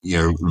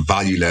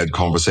 value-led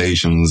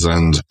conversations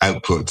and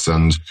outputs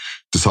and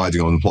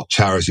deciding on what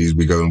charities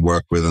we go and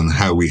work with and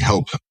how we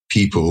help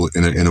people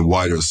in a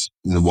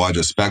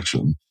wider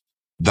spectrum,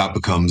 that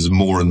becomes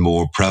more and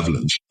more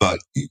prevalent. But,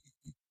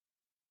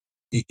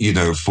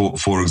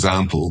 for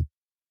example,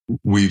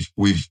 we've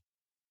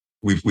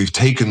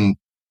taken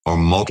our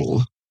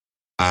model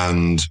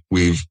and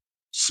we've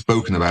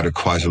spoken about it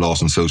quite a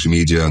lot on social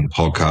media and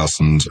podcasts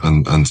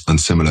and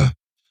similar.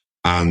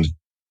 And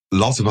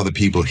lots of other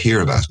people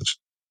hear about it.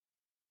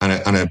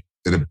 And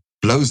it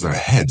blows their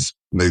heads.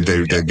 They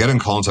get in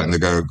contact and they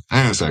go,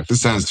 hang on a sec,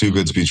 this sounds too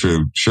good to be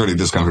true. Surely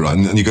this can't be right.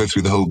 And you go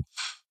through the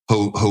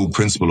whole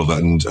principle of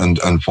it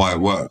and why it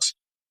works.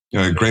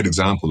 A great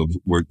example of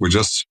we're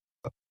just,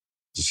 as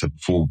I said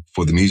before,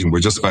 for the meeting, we're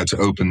just about to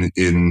open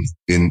in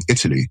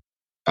Italy,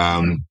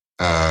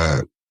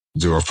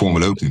 do our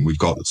formal opening. We've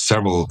got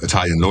several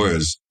Italian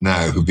lawyers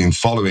now who've been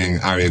following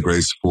Aria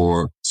Grace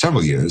for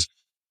several years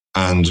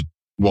and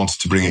wanted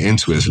to bring it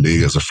into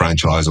Italy as a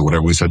franchise or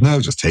whatever. We said, no,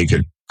 just take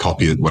it,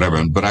 copy it,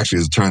 whatever. But actually,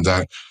 as it turns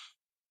out,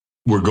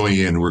 we're going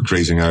in, we're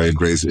creating Aria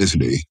Grace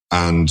Italy,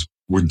 and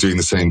we're doing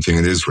the same thing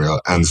in Israel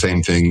and the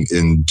same thing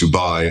in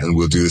Dubai, and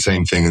we'll do the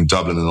same thing in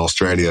Dublin and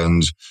Australia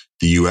and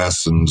the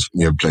US and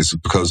places,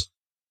 because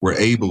we're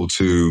able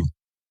to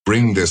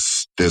bring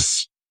this.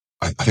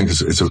 I think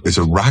it's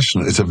a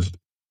rational.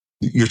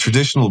 Your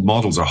traditional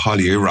models are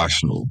highly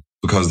irrational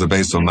because they're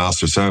based on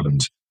master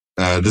servant.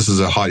 This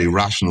is a highly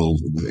rational.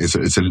 It's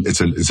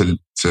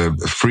a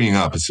freeing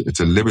up. It's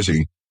a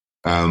liberty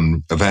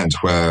event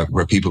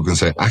where people can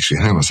say,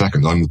 actually, hang on a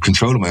second, I'm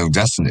controlling my own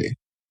destiny.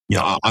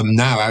 Yeah, I'm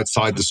now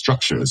outside the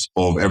structures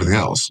of everything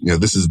else.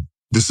 This is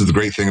the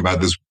great thing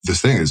about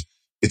this thing is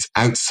it's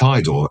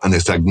outside and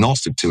it's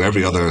agnostic to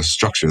every other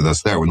structure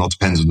that's there. We're not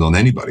dependent on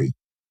anybody.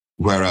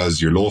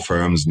 Whereas your law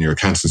firms and your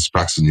accountants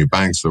practices and your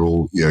banks, they're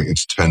all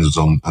interdependent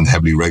on and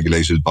heavily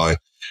regulated by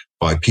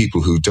people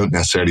who don't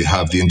necessarily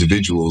have the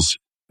individual's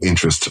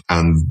interest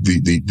and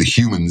the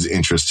human's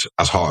interest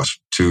at heart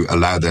to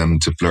allow them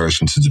to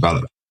flourish and to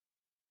develop.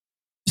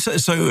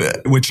 So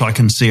which I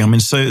can see. I mean,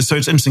 so it's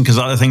interesting because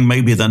I think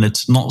maybe then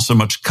it's not so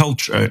much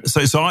culture.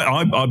 So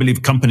I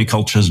believe company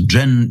cultures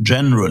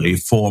generally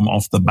form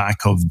off the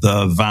back of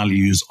the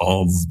values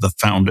of the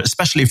founder,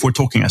 especially if we're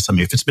talking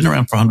SME. If it's been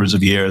around for hundreds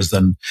of years,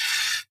 then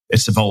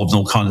it's evolved and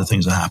all kinds of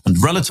things have happened.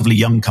 Relatively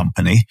young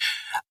company,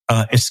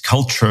 its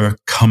culture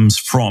comes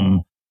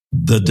from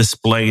the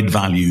displayed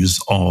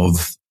values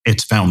of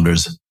its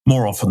founders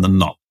more often than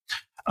not.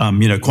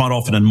 Quite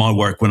often in my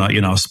work when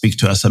I speak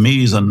to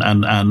SMEs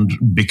and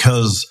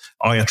because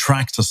I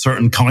attract a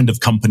certain kind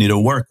of company to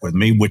work with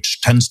me, which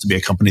tends to be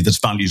a company that's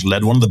values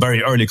led. One of the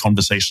very early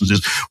conversations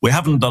is we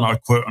haven't done our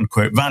quote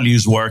unquote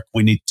values work.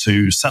 We need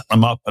to set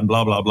them up and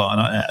blah, blah,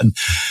 blah.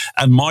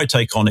 And my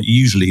take on it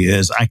usually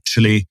is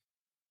actually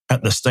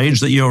at the stage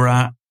that you're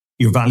at,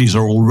 your values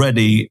are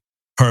already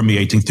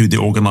permeating through the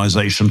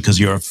organization because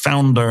you're a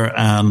founder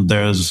and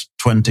there's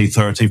 20,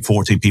 30,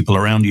 40 people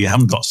around you. You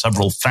haven't got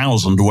several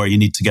thousand where you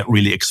need to get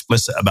really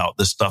explicit about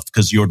this stuff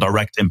because your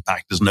direct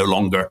impact is no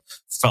longer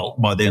felt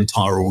by the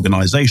entire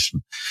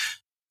organization.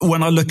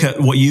 When I look at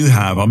what you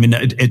have, I mean,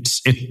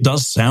 it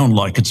does sound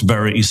like it's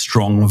very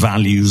strong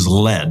values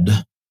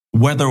led.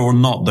 Whether or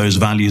not those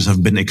values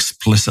have been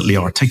explicitly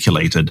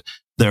articulated,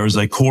 there is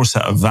a core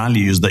set of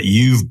values that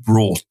you've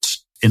brought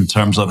in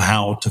terms of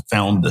how to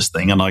found this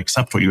thing. And I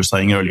accept what you were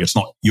saying earlier. It's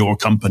not your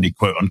company,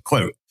 quote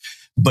unquote,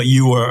 but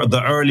you were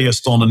the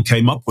earliest on and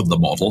came up with the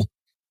model.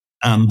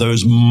 And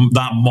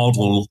that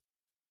model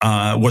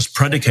was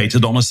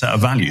predicated on a set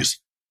of values.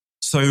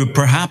 So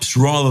perhaps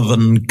rather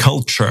than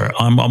culture,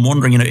 I'm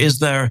wondering,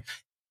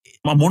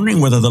 I'm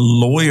wondering whether the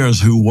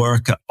lawyers who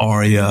work at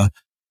Aria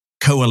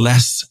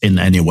coalesce in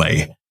any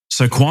way.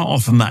 So quite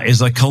often that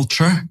is a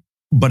culture,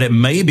 but it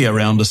may be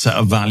around a set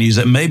of values.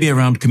 It may be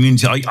around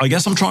community. I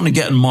guess I'm trying to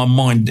get in my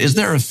mind, is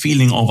there a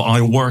feeling of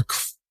I work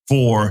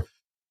for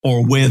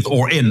or with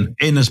or in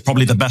is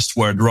probably the best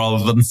word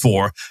rather than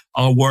for,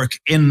 I work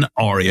in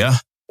Aria?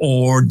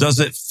 Or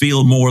does it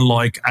feel more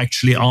like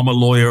actually I'm a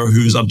lawyer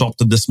who's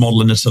adopted this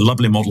model and it's a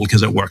lovely model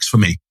because it works for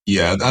me?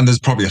 Yeah, and there's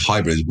probably a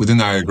hybrid. Within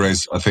Aria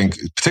Grace, I think,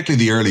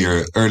 particularly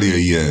the earlier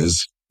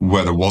years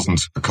where there wasn't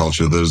a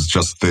culture, there's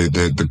just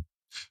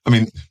I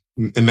mean,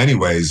 in many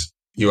ways,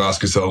 you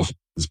ask yourself,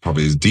 it's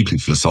probably deeply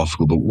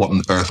philosophical, but what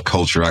on earth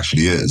culture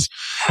actually is.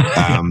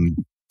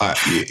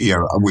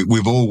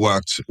 We've all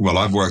worked,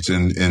 I've worked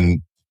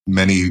in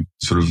many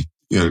sort of,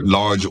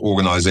 large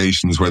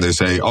organizations where they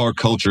say our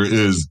culture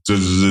is,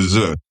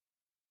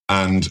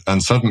 and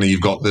suddenly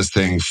you've got this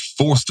thing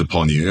forced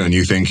upon you and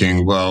you're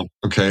thinking, well,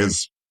 okay,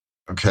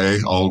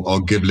 I'll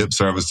give lip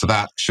service to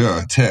that.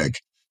 Sure.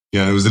 Tick.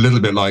 It was a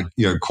little bit like,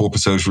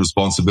 corporate social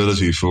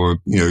responsibility for,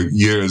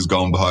 years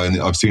gone by.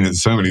 And I've seen it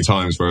so many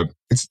times where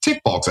it's a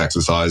tick box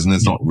exercise and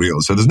it's not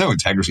real. So there's no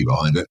integrity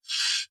behind it.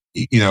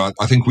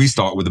 I think we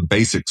start with a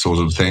basic sort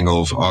of thing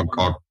of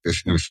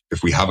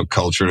if we have a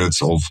culture,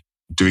 it's of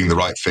doing the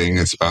right thing.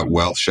 It's about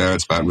wealth share.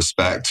 It's about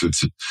respect.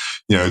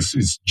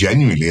 It's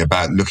genuinely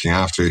about looking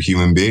after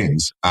human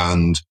beings.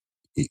 And,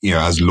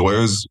 as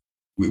lawyers,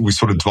 we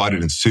sort of divide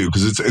it into two,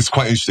 because it's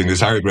quite interesting.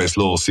 There's Aria Grace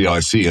Law,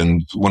 CIC,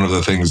 and one of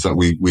the things that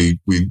we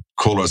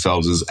call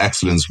ourselves is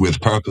excellence with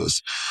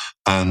purpose.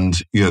 And,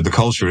 the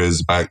culture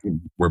is about,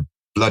 we're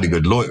bloody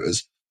good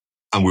lawyers,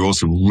 and we're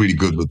also really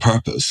good with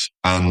purpose.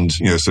 And,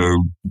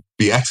 so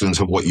be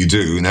excellent at what you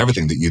do and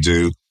everything that you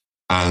do.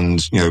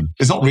 And,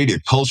 it's not really a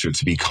culture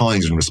to be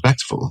kind and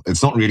respectful.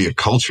 It's not really a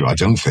culture, I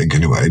don't think,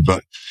 anyway.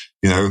 But,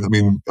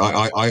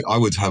 I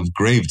would have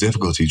grave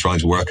difficulty trying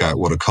to work out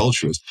what a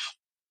culture is,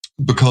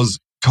 because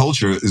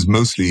culture is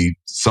mostly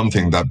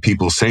something that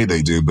people say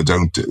they do but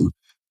don't do.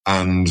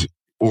 And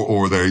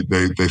or they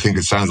think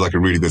it sounds like a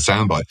really good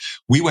soundbite.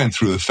 We went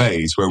through a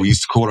phase where we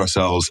used to call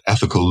ourselves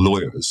ethical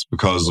lawyers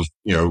because of,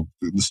 the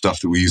stuff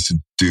that we used to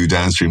do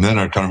downstream. Then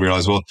I kind of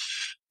realized, well,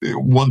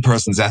 one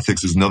person's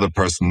ethics is another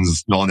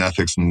person's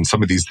non-ethics, and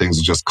some of these things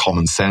are just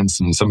common sense,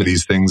 and some of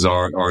these things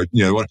are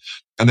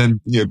and then,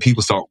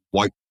 people start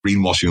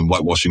greenwashing and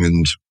whitewashing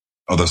and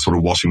other sort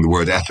of washing the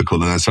word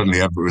ethical, and then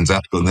suddenly everyone's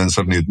ethical, and then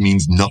suddenly it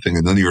means nothing,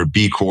 and then you're a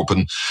B Corp,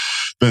 and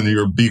then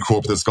you're a B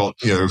Corp that's got,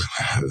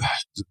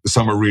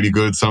 some are really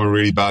good, some are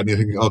really bad, and you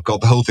think, oh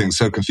God, the whole thing's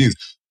so confused.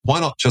 Why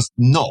not just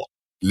not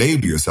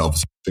label yourself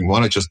as something? Why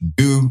not just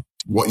do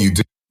what you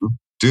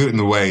do it in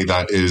a way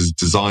that is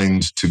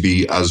designed to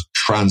be as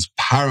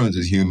transparent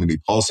as humanly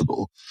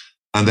possible,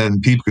 and then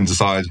people can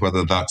decide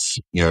whether that's,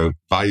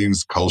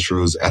 values,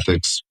 cultures,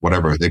 ethics,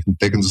 whatever. They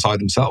can decide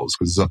themselves,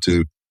 because it's up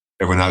to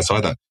everyone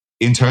outside that.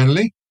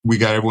 Internally, we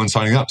get everyone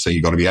signing up saying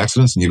you got to be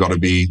excellent, and you got to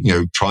be,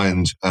 try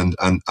and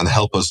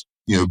help us,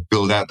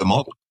 build out the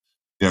model,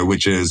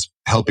 which is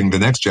helping the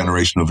next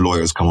generation of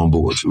lawyers come on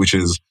board, which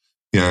is,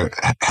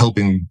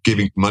 helping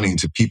giving money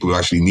to people who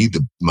actually need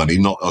the money,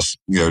 not us,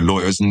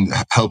 lawyers, and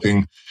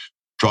helping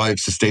drive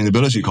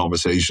sustainability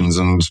conversations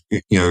and,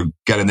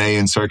 get an A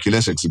in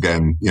Circulytics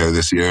again,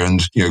 this year,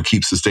 and,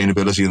 keep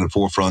sustainability in the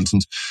forefront,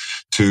 and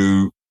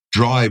to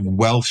drive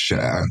wealth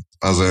share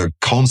as a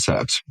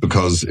concept,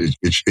 because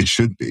it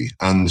should be.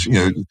 And,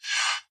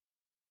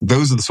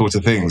 those are the sorts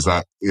of things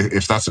that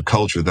if that's a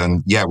culture,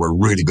 then yeah, we're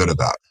really good at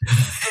that.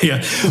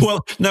 Yeah.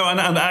 Well, no, and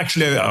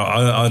actually,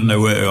 I don't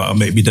know, I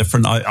may be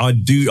different. I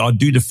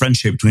do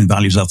differentiate between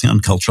values, I think,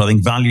 and culture. I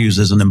think values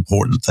is an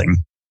important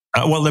thing.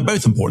 Well, they're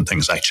both important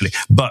things, actually,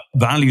 but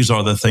values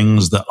are the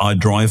things that I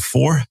drive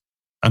for,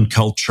 and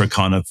culture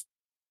kind of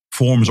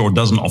forms or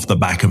doesn't off the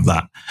back of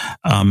that.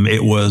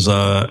 It was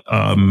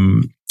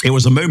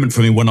a moment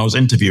for me when I was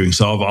interviewing.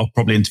 So I've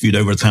probably interviewed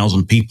over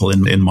 1,000 people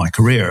in my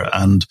career,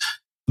 and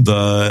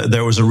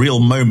there was a real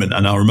moment,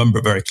 and I remember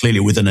it very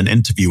clearly within an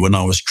interview when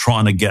I was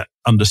trying to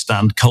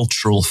understand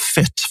cultural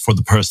fit for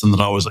the person that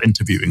I was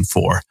interviewing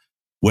for,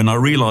 when I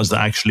realized that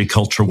actually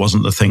culture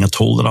wasn't the thing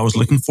at all that I was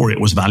looking for. It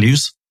was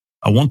values.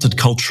 I wanted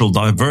cultural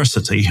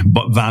diversity,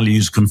 but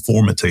values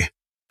conformity.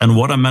 And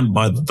what I meant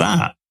by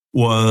that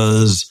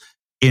was,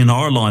 in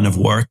our line of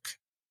work,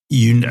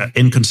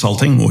 in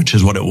consulting, which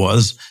is what it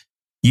was,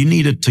 you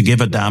needed to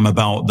give a damn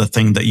about the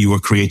thing that you were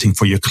creating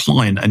for your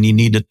client, and you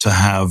needed to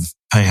have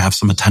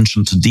some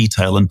attention to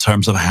detail in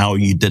terms of how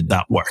you did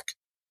that work.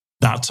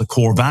 That's a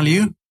core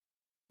value.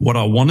 What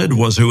I wanted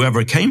was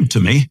whoever came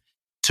to me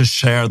to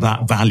share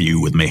that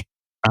value with me.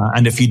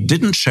 And if you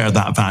didn't share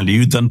that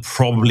value, then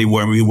probably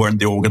we weren't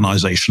the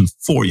organization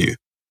for you.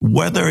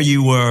 Whether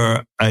you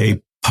were a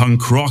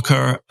punk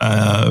rocker,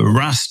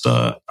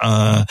 Rasta,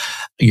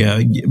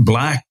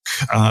 black,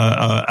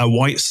 a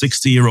white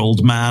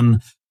 60-year-old man,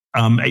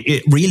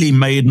 it really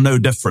made no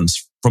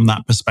difference from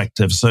that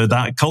perspective. So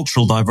that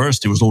cultural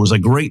diversity was always a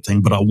great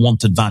thing, but I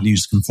wanted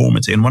values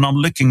conformity. And when I'm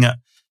looking at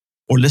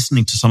or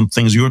listening to some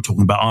things you're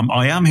talking about,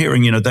 I am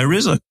hearing, there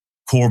is a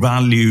core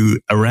value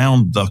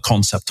around the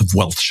concept of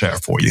wealth share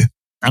for you.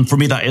 And for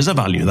me, that is a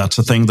value. That's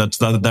a thing that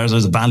there's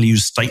a value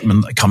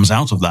statement that comes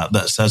out of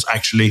that says,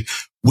 actually,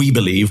 we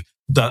believe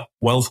that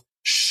wealth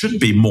should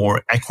be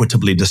more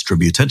equitably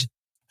distributed,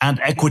 and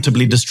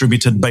equitably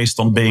distributed based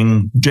on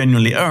being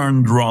genuinely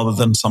earned rather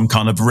than some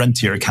kind of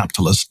rentier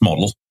capitalist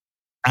model.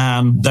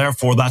 And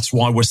therefore, that's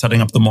why we're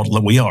setting up the model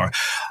that we are.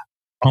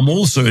 I'm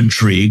also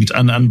intrigued,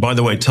 and by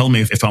the way, tell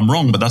me if I'm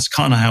wrong, but that's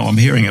kind of how I'm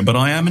hearing it. But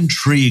I am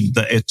intrigued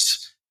that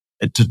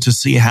to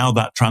see how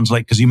that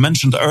translates, because you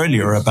mentioned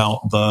earlier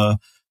about the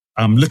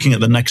looking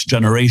at the next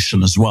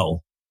generation as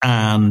well.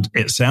 And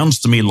it sounds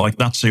to me like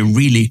that's a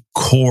really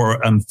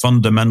core and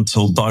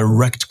fundamental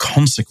direct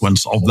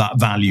consequence of that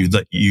value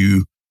that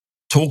you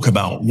talk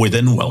about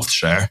within wealth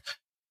share,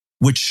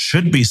 which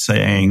should be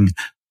saying,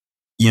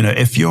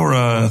 if you're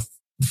a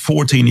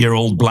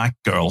 14-year-old black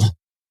girl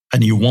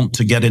and you want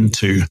to get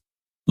into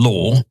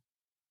law,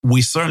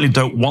 we certainly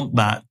don't want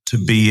that to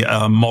be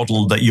a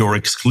model that you're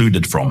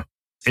excluded from.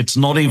 It's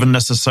not even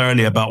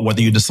necessarily about whether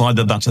you decide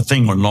that that's a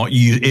thing or not.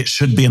 It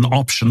should be an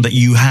option that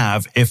you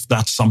have if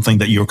that's something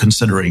that you're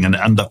considering.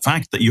 And the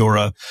fact that you're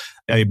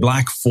a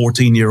black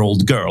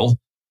 14-year-old girl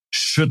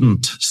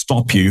shouldn't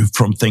stop you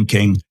from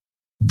thinking,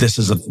 this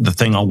is the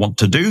thing I want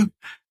to do.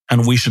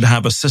 And we should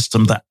have a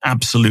system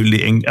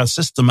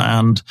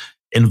and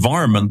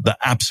environment that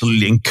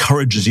absolutely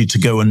encourages you to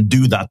go and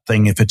do that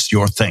thing if it's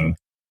your thing.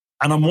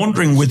 And I'm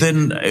wondering,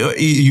 within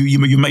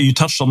you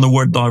touched on the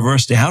word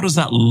diversity. How does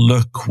that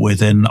look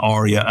within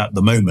Aria at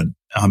the moment?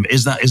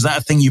 Is that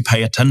a thing you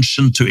pay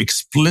attention to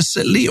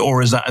explicitly,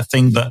 or is that a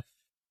thing that,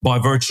 by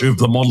virtue of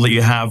the model that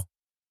you have,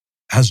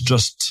 has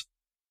just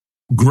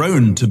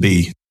grown to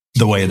be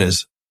the way it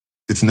is?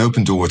 It's an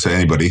open door to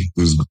anybody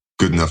who's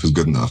good enough is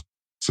good enough.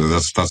 So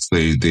that's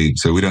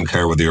so we don't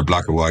care whether you're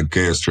black or white,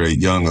 gay or straight,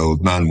 young,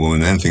 old, man,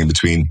 woman, anything in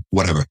between,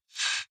 whatever.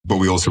 But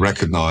we also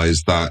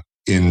recognize that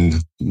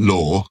in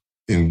law,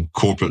 in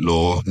corporate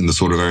law, in the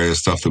sort of area of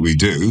stuff that we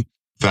do,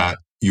 that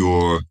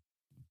your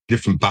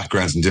different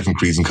backgrounds and different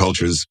creeds and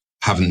cultures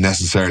haven't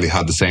necessarily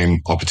had the same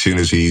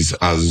opportunities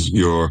as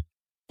your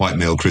white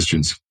male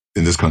Christians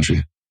in this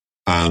country.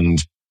 And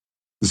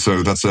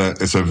so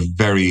it's a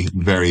very,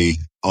 very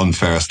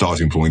unfair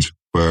starting point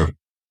where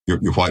your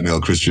white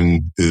male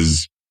Christian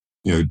is,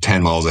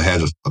 10 miles ahead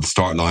at the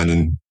start line,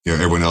 and,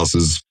 everyone else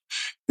is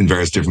in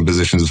various different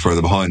positions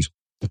further behind.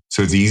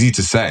 So it's easy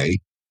to say,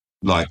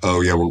 like,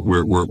 oh yeah,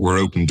 we're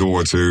open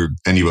door to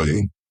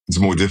anybody. It's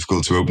more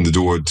difficult to open the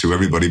door to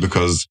everybody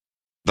because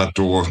that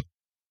door,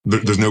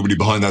 there's nobody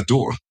behind that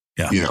door.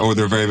 Yeah. Or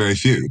there are very, very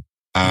few.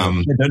 They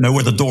don't know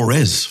where the door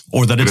is,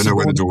 or that it's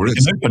where the door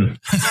is. Open.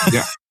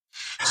 Yeah.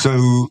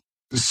 So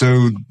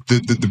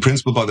the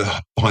principle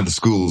behind the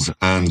schools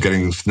and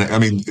getting,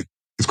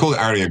 it's called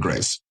Aria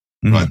Grace,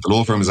 right? The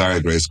law firm is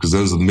Aria Grace because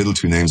those are the middle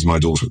two names of my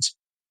daughters.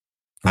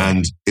 Right.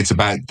 And it's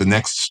about the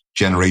next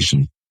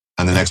generation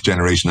and the next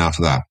generation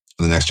after that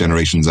and the next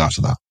generations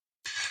after that.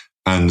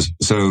 And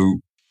so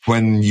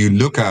when you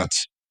look at,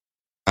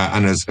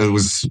 and it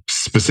was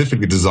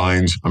specifically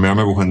designed, I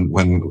remember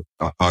when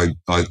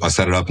I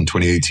set it up in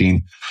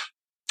 2018,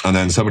 and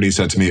then somebody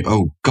said to me,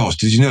 oh gosh,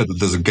 did you know that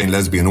there's a gay and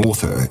lesbian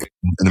author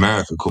in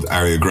America called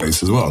Aria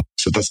Grace as well?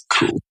 So that's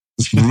cool.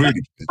 It's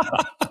really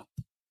good.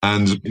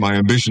 And my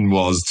ambition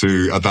was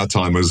at that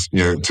time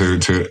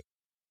to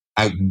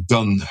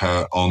outdone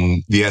her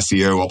on the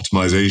SEO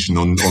optimization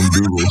on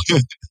Google.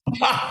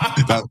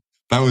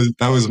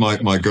 that was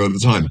my goal at the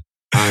time.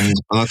 And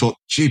I thought,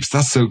 jeeps,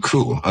 that's so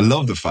cool. I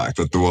love the fact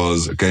that there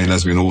was a gay and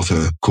lesbian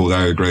author called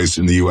Aria Grace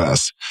in the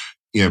US,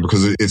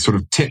 because it sort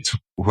of ticked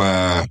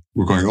where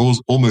we're going.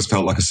 Almost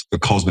felt like a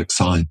cosmic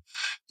sign,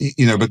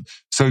 but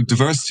so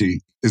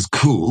diversity is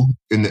cool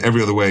in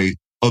every other way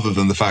other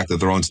than the fact that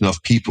there aren't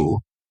enough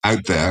people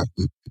out there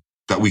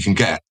that we can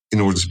get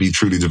in order to be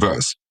truly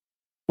diverse.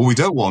 What we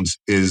don't want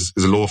is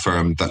a law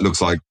firm that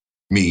looks like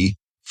me,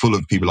 full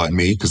of people like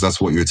me, because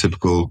that's what your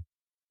typical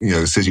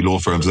city law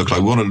firms look like.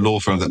 We want a law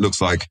firm that looks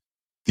like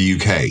the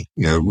UK,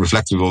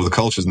 reflective of all the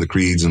cultures and the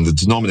creeds and the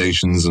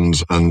denominations and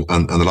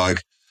the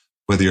like.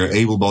 Whether you're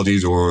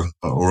able-bodied or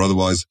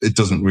otherwise, it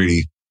doesn't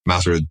really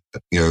matter,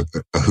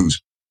 a hoot.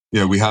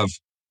 We have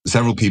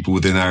several people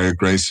within Aria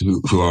Grace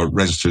who are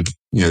registered,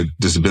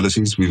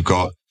 disabilities. We've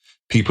got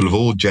people of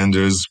all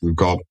genders. We've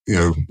got,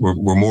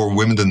 we're more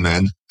women than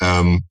men,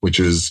 which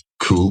is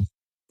cool.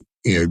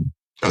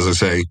 As I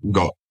say, we've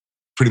got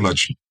pretty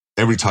much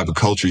every type of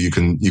culture you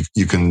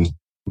can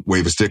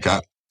wave a stick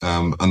at.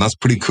 And that's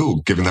pretty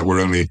cool, given that we're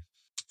only,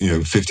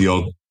 50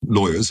 odd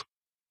lawyers,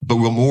 but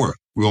we want more.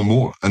 We want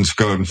more, and to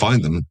go out and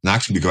find them and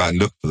actually go out and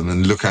look for them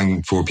and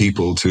looking for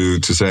people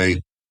to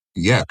say,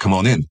 yeah, come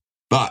on in.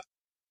 But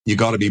you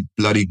got to be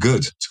bloody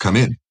good to come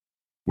in.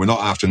 We're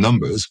not after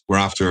numbers. We're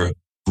after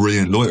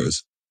brilliant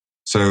lawyers.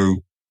 So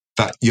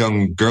that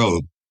young girl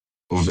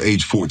of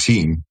age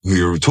 14 who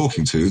you're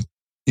talking to,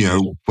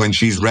 when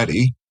she's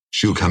ready,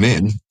 she'll come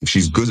in. If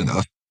she's good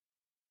enough,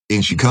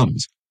 in she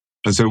comes.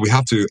 And so we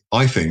have to,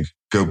 I think,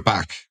 go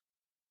back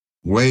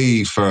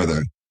way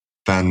further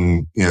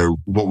than,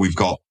 what we've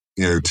got,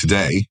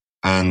 today,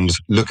 and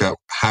look at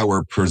how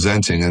we're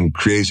presenting and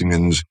creating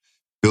and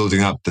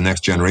building up the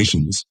next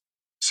generations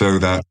so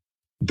that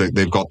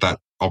they've got that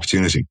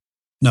opportunity.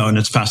 No, and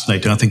it's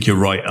fascinating. I think you're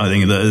right. I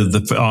think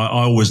I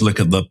always look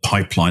at the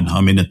pipeline.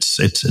 I mean,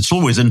 it's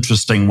always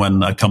interesting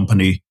when a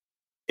company,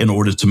 in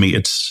order to meet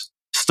its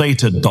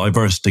stated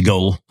diversity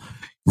goal,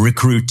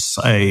 recruits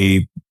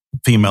a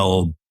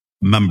female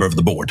member of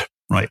the board,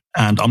 right?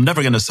 And I'm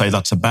never going to say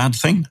that's a bad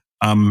thing,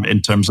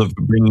 in terms of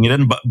bringing it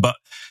in,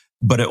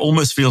 but it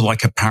almost feels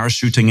like a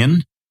parachuting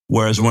in.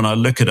 Whereas when I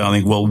look at it, I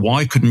think, well,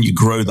 why couldn't you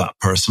grow that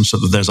person so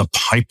that there's a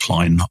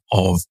pipeline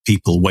of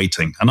people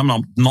waiting? And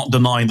I'm not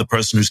denying the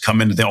person who's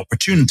come into the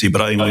opportunity,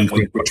 but I think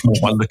we much more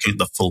by looking at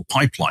the full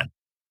pipeline.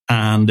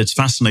 And it's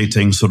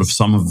fascinating, sort of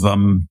some of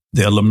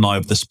the alumni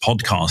of this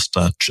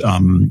podcast,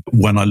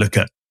 when I look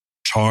at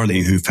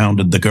Charlie, who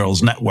founded the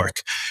Girls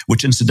Network,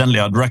 which incidentally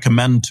I'd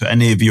recommend to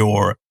any of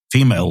your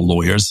female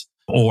lawyers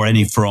or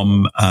any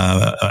from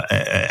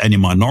any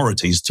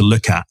minorities to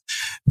look at,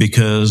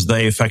 because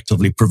they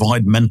effectively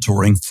provide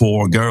mentoring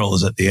for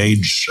girls at the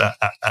age,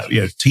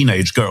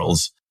 teenage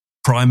girls,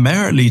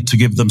 primarily to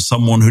give them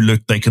someone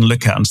they can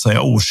look at and say,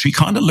 oh, she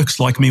kind of looks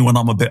like me when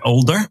I'm a bit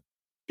older.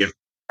 Yeah.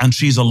 And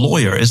she's a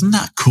lawyer. Isn't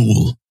that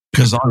cool?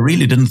 Because I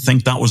really didn't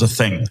think that was a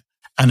thing.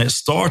 And it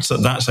starts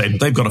at that stage.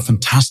 They've got a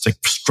fantastic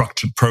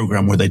structured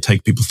program where they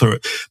take people through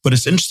it. But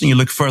it's interesting, you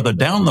look further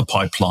down the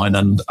pipeline,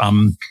 and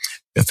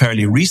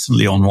fairly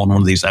recently on one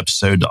of these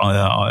episodes,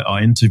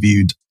 I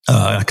interviewed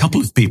a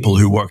couple of people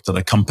who worked at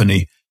a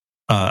company,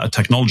 a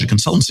technology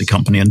consultancy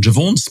company, and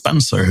Javon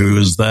Spencer, who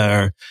is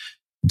their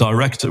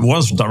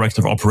was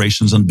director of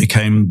operations and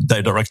became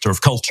their director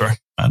of culture.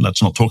 And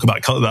let's not talk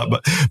about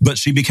that, but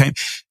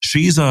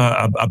she's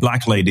a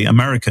black lady,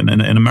 American, in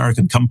an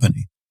American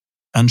company.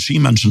 And she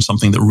mentioned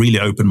something that really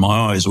opened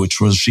my eyes,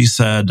 which was, she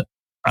said,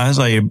 as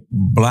a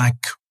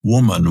black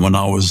woman, when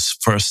I was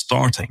first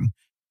starting,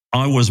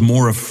 I was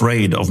more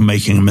afraid of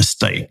making a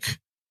mistake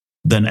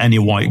than any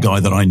white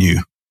guy that I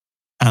knew.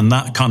 And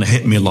that kind of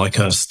hit me like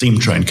a steam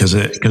train, because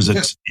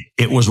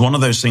it was one of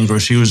those things where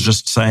she was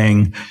just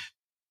saying,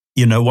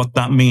 you know what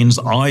that means?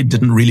 I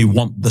didn't really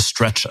want the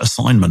stretch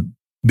assignment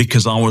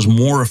because I was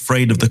more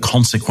afraid of the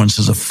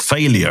consequences of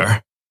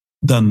failure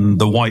than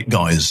the white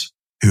guys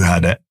who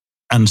had it.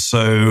 And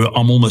so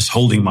I'm almost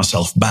holding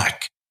myself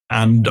back.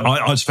 And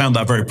I just found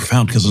that very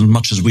profound, because as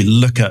much as we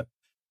look at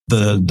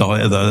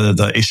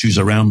the issues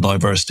around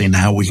diversity and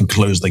how we can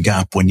close the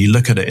gap, when you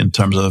look at it in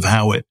terms of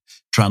how it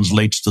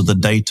translates to the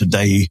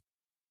day-to-day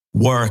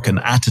work and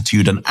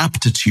attitude and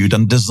aptitude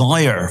and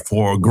desire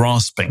for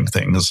grasping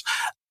things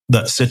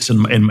that sits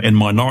in it's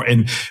not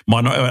even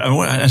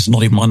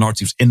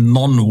minorities, in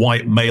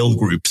non-white male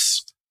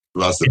groups.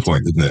 That's the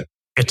point, isn't it?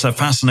 It's a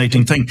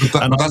fascinating thing.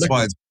 That's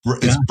why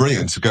it's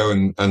brilliant to go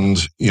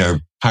and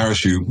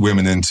parachute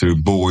women into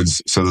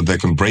boards so that they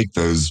can break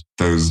those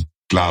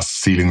glass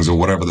ceilings or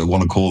whatever they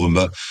want to call them.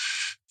 But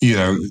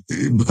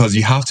because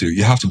you have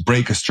to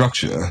break a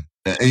structure,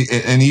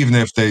 and even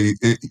if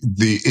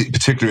the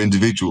particular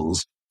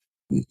individuals,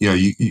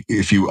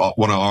 if you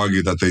want to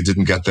argue that they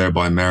didn't get there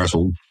by merit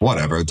or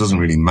whatever, it doesn't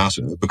really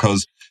matter,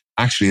 because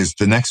actually it's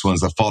the next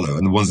ones that follow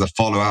and the ones that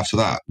follow after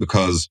that,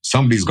 because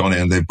somebody's gone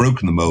in, they've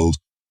broken the mold.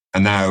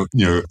 And now,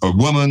 a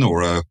woman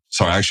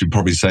I should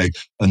probably say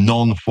a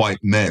non-white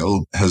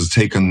male has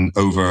taken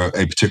over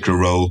a particular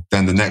role,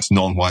 then the next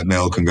non-white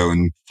male can go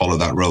and follow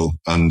that role,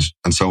 and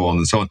so on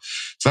and so on.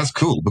 So that's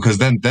cool, because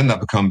then that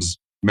becomes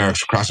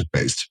meritocratic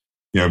based,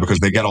 because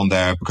they get on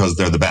there because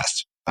they're the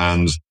best,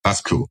 and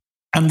that's cool.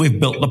 And we've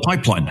built the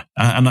pipeline.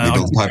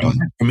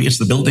 For me, it's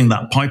the building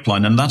that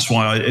pipeline. And that's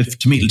why,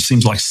 to me, it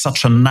seems like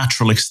such a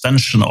natural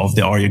extension of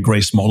the Aria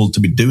Grace model to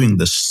be doing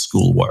this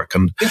school work.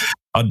 And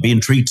I'd be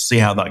intrigued to see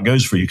how that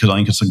goes for you, because I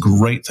think it's a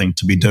great thing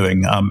to be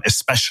doing,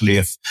 especially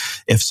if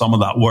some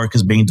of that work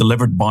is being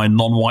delivered by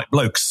non-white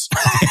blokes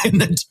in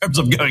terms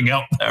of going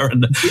out there.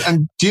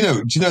 And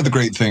do you know the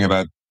great thing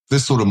about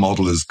this sort of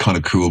model is kind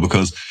of cool,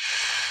 because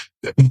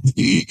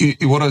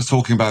what I was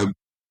talking about,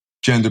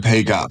 gender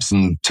pay gaps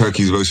and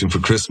turkeys voting for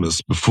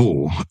Christmas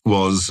before,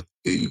 was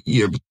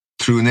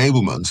through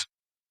enablement.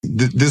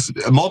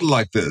 A model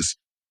like this,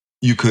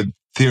 you could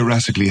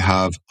theoretically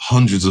have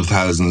hundreds of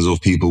thousands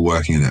of people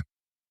working in it.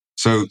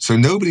 So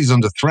nobody's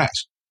under threat.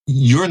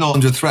 You're not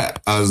under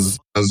threat as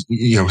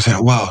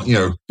saying, well,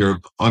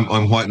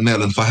 I'm white and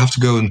male, and if I have to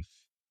go and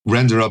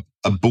render up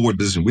a board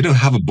position, we don't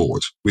have a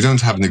board. We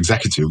don't have an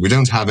executive. We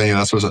don't have any of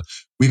that sort of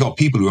stuff. We got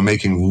people who are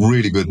making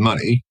really good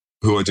money,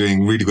 who are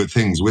doing really good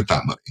things with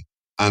that money.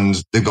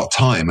 And they've got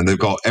time, and they've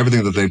got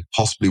everything that they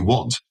possibly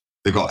want.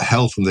 They've got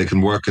health, and they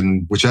can work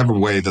in whichever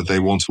way that they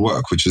want to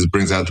work, which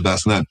brings out the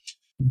best in them.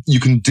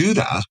 You can do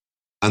that.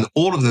 And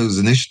all of those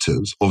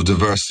initiatives of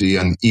diversity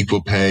and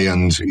equal pay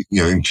and,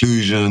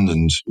 inclusion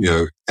and,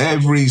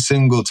 every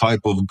single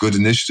type of good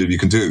initiative you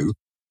can do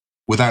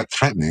without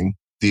threatening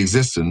the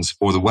existence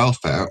or the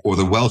welfare or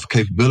the wealth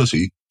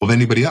capability of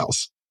anybody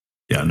else.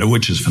 Yeah, no,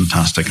 which is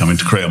fantastic. I mean,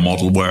 to create a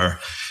model where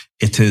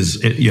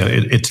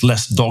it's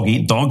less dog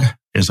eat dog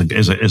is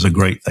a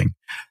great thing.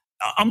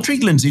 I'm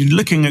intrigued, Lindsay,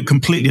 looking at a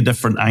completely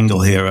different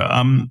angle here.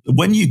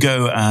 When you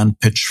go and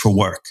pitch for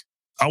work,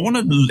 I want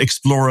to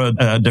explore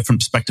a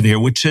different perspective here,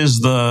 which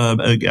is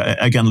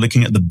again,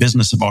 looking at the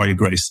business of Aria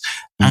Grace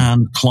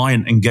and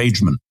client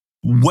engagement.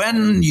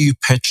 When you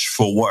pitch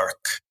for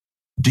work,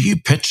 do you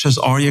pitch as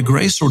Aria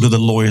Grace, or do the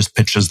lawyers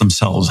pitch as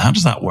themselves? How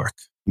does that work?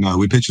 No,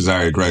 we pitch as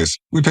Aria Grace.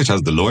 We pitch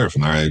as the lawyer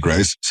from Aria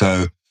Grace.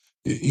 So,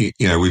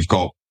 we've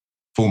got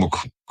former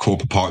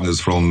corporate partners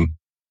from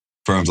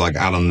firms like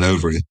Allen &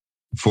 Overy,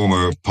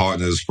 former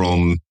partners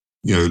from,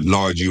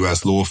 large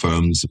US law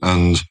firms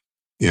and,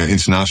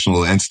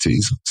 international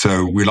entities.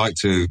 So we like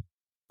to,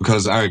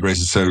 because Aria Grace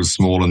is so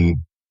small and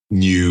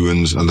new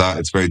and that,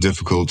 it's very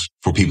difficult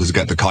for people to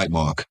get the kite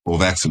mark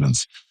of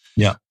excellence.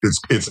 Yeah.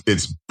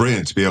 It's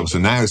brilliant to be able to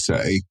now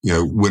say,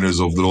 winners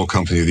of the Law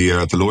Company of the Year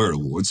at the Lawyer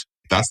Awards.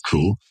 That's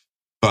cool.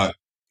 But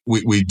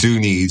we do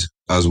need,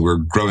 as we're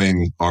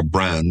growing our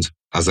brand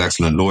as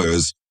excellent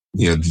lawyers,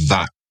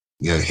 that,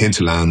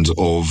 hinterland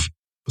of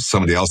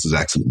somebody else's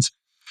excellence.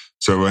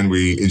 So when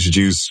we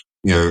introduce,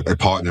 a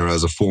partner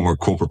as a former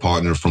corporate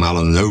partner from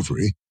Allen &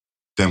 Overy,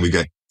 then we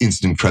get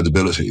instant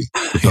credibility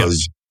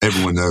because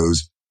everyone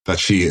knows that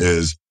she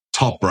is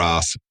top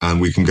brass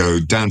and we can go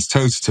dance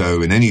toe to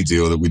toe in any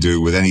deal that we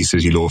do with any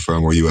city law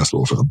firm or US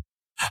law firm.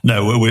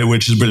 No,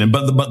 which is brilliant.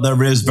 But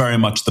there is very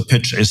much the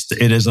pitch.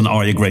 It is an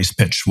Aria Grace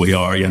pitch.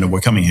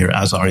 We're coming here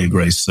as Aria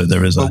Grace. So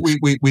there is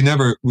we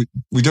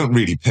don't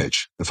really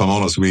pitch. If I'm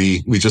honest,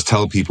 we just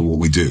tell people what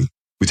we do.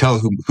 We tell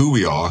who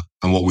we are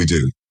and what we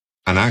do.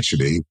 And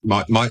actually,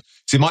 my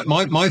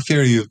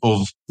theory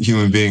of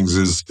human beings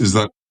is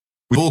that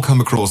we all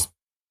come across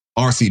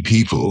RC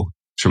people,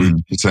 shall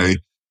we say,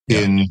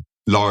 in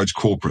large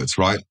corporates,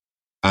 right?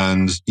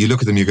 And you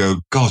look at them, you go,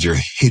 God, you're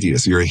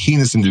hideous. You're a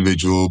heinous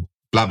individual,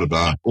 blah, blah,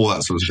 blah, all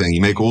that sort of thing.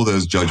 You make all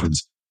those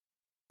judgments.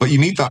 But you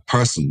meet that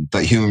person,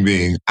 that human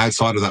being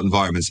outside of that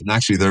environment, and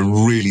actually they're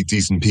really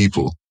decent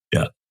people.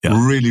 Yeah.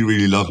 Really,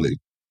 really lovely.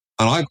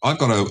 And I've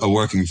got a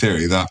working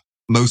theory that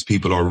most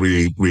people are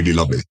really, really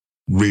lovely,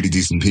 really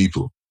decent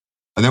people.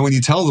 And then when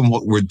you tell them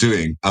what we're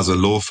doing as a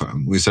law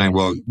firm, we're saying,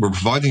 well, we're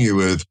providing you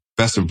with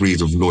best of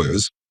breed of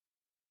lawyers.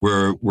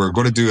 We're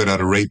going to do it at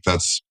a rate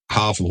that's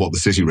half of what the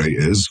city rate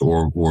is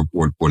or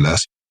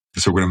less.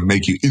 So we're going to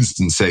make you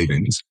instant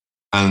savings.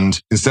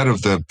 And instead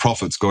of the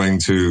profits going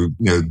to,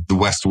 the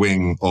West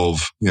Wing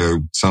of,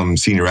 some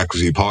senior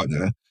equity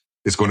partner,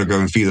 it's going to go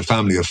and feed a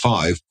family of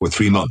 5 for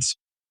 3 months.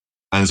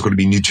 And it's going to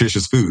be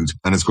nutritious food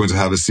and it's going to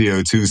have a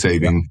CO2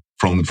 saving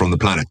from the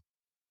planet.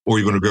 Or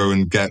you're going to go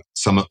and get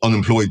some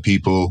unemployed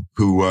people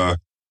who were,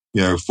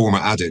 former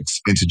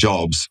addicts into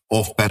jobs,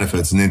 off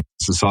benefits and into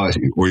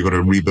society. Or you're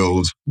going to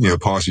rebuild,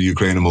 parts of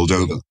Ukraine and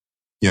Moldova.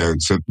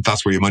 So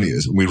that's where your money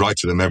is. And we write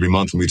to them every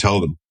month and we tell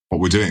them what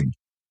we're doing,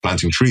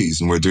 planting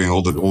trees, and we're doing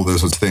all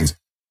those sorts of things.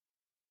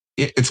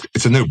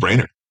 It's a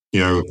no-brainer.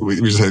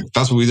 We just say,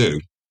 that's what we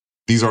do.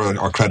 These are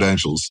our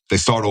credentials. They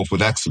start off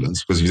with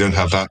excellence because if you don't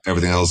have that,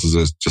 everything else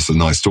is just a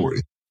nice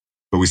story.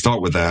 But we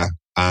start with there.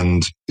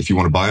 And if you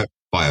want to buy it,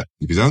 buy it.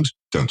 If you don't.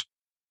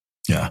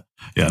 Yeah,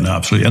 no,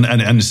 absolutely.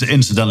 And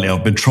incidentally,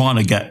 I've been trying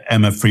to get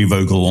Emma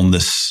Freevogel on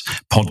this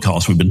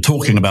podcast. We've been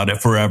talking about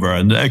it forever,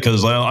 and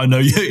because I know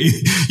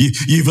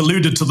you've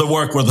alluded to the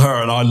work with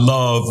her, and I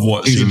love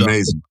what she does.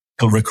 Amazing.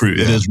 Recruit.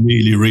 Yeah. It is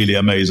really, really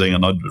amazing,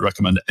 and I'd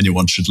recommend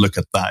anyone should look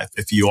at that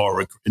if you are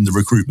in the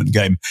recruitment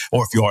game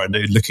or if you are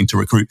looking to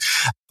recruit.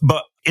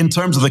 But in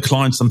terms of the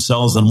clients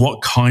themselves and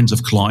what kinds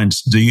of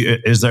clients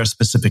is there a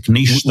specific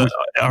niche that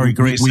Aria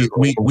Grace?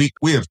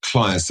 We have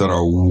clients that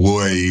are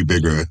way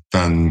bigger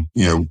than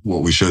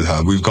what we should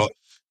have. We've got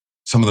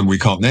some of them we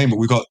can't name, but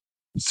we've got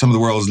some of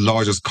the world's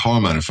largest car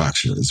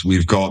manufacturers.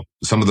 We've got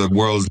some of the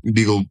world's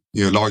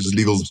largest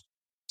legal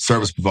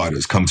service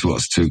providers come to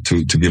us to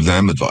give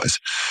them advice.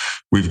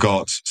 We've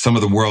got some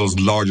of the world's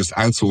largest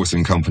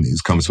outsourcing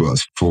companies come to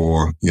us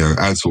for,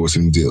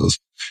 outsourcing deals.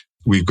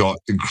 We've got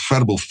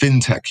incredible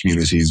fintech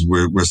communities.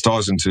 We're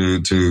starting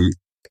to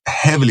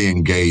heavily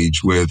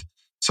engage with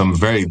some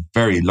very,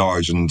 very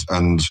large and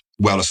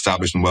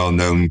well-established and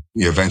well-known,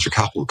 venture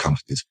capital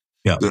companies.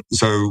 Yeah.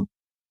 So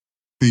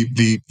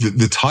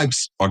the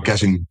types are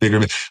getting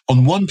bigger.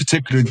 On one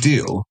particular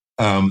deal,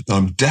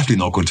 I'm definitely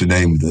not going to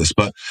name this,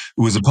 but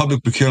it was a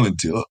public procurement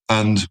deal,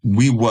 and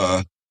we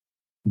were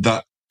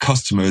that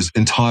customer's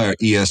entire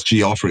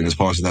ESG offering as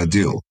part of that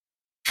deal.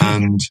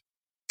 And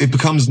it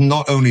becomes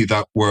not only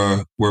that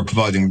we're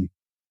providing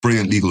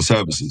brilliant legal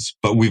services,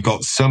 but we've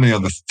got so many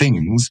other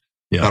things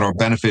that are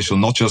beneficial,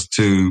 not just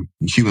to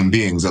human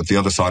beings at the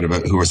other side of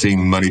it who are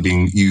seeing money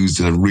being used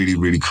in a really,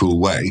 really cool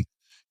way.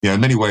 In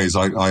many ways,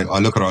 I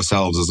look at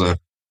ourselves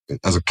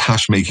as a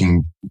cash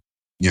making,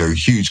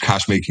 huge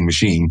cash making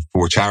machine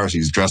for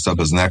charities dressed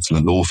up as an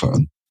excellent law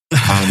firm.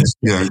 And,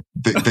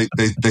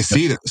 they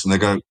see this and they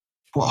go,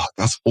 wow,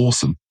 that's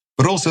awesome.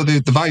 But also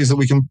the values that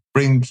we can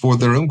bring for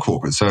their own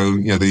corporate. So,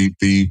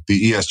 the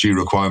ESG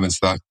requirements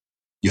that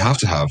you have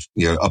to have,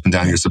 up and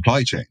down your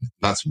supply chain.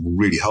 That's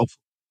really helpful.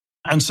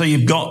 And so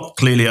you've got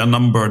clearly a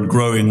number and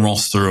growing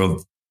roster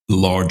of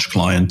large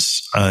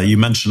clients. You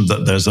mentioned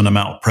that there's an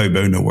amount of pro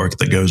bono work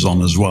that goes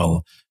on as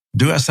well.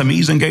 Do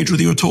SMEs engage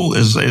with you at all?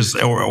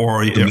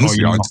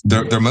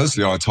 They're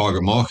mostly our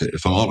target market,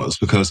 if I'm honest,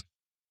 because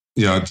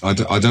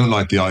I don't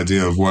like the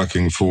idea of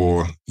working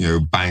for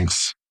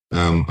banks.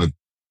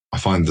 I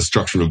find the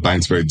structure of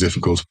banks very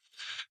difficult.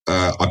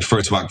 I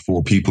prefer to act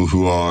for people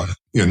who are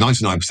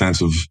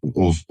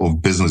 99%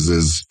 of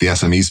businesses, the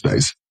SME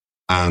space,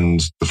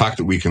 and the fact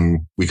that we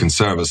can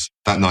service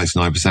that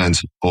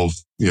 99% of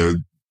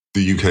the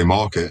UK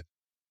market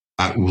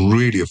at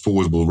really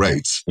affordable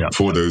rates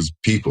for those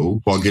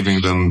people, while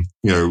giving them,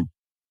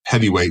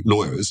 heavyweight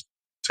lawyers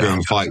to go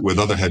and fight with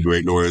other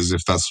heavyweight lawyers.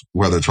 If that's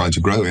where they're trying to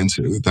grow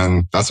into,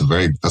 then that's a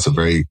very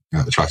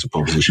attractive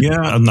proposition.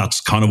 Yeah, and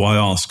that's kind of why I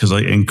asked, because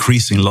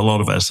increasingly a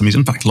lot of SMEs,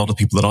 in fact, a lot of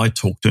people that I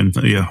talk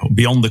to,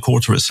 beyond the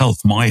quarter itself,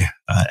 my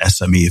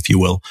SME, if you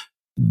will,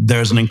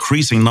 there's an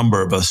increasing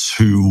number of us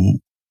who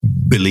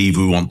believe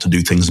we want to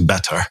do things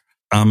better,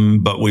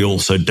 but we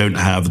also don't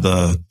have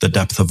the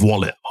depth of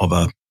wallet of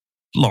a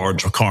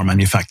large car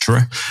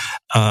manufacturer,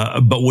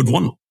 but would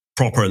want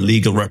proper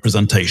legal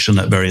representation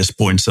at various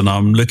points. And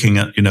I'm looking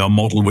at, a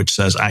model which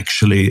says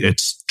actually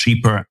it's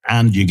cheaper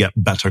and you get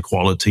better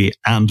quality.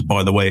 And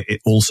by the way, it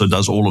also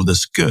does all of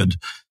this good.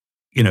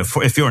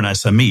 If you're an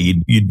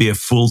SME, you'd be a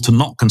fool to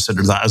not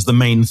consider that as the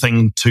main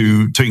thing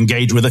to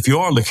engage with if you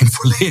are looking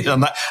for lead.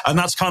 And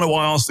that's kind of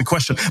why I asked the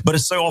question. But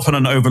it's so often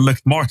an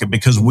overlooked market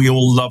because we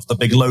all love the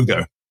big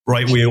logo,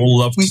 right? We all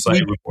love to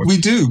say we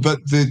do. But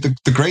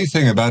the great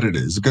thing about it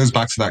is it goes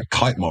back to that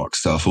kite mark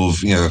stuff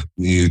of,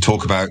 you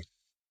talk about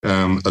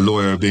a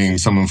lawyer being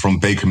someone from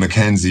Baker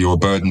McKenzie or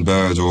Bird and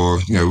Bird, or,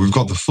 we've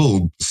got the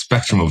full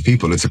spectrum of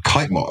people. It's a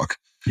kite mark.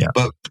 Yeah.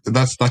 But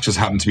that just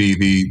happened to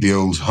be the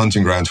old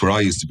hunting ground where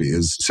I used to be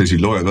as city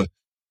lawyer. But,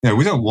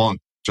 we don't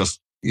want just,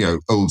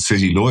 old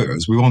city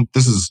lawyers. We want,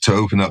 this is to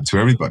open up to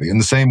everybody. In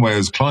the same way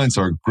as clients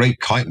are a great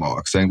kite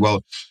mark saying,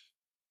 well,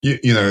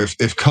 if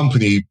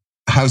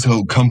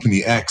household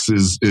company X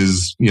is,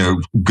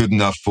 good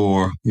enough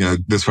for,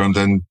 this firm,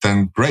 then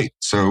great.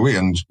 So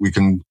we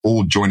can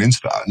all join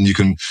into that. And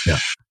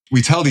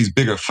we tell these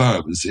bigger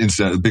firms,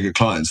 instead of bigger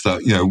clients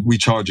that, we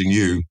charging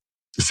you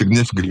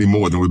significantly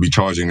more than we'd be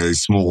charging a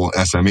small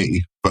SME,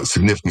 but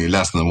significantly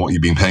less than what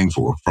you've been paying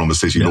for from a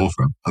city law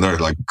firm. And they're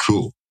like,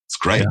 cool, it's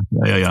great.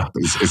 Yeah.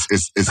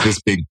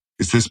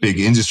 It's this big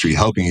industry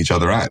helping each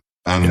other out.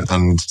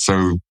 And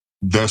so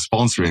they're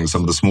sponsoring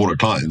some of the smaller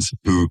clients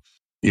who,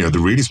 the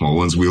really small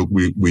ones,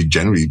 we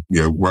generally,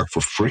 work for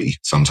free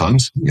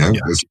sometimes.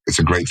 It's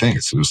a great thing.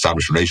 It's to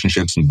establish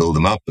relationships and build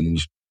them up. And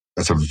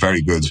that's a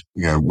very good,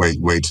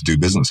 way to do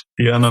business.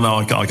 Yeah, no,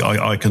 I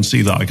can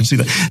see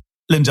that.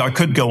 Lindsay, I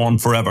could go on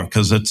forever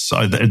because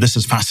this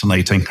is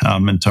fascinating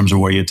in terms of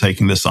where you're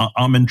taking this.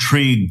 I'm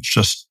intrigued,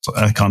 just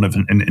kind of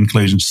in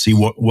conclusion, to see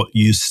what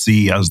you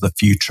see as the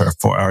future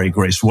for Aria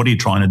Grace. What are you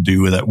trying to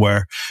do with it?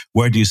 Where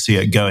do you see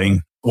it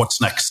going?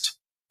 What's next?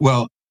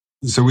 Well,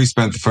 so we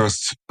spent the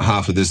first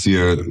half of this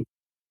year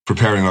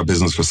preparing our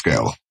business for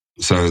scale.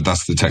 So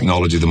that's the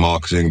technology, the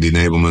marketing, the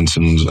enablement,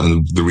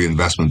 and the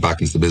reinvestment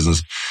back into the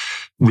business.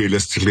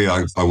 Realistically,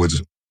 I would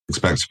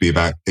expect to be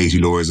about 80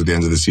 lawyers at the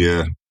end of this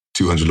year,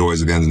 200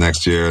 lawyers at the end of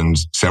next year, and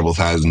several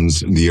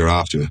thousands in the year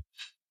after,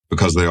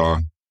 because there are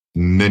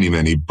many,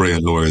 many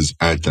brilliant lawyers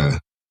out there.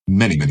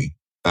 Many, many.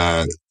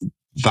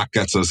 That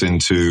gets us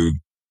into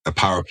a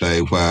power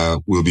play where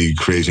we'll be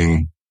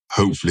creating,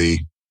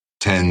 hopefully,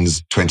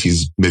 10s,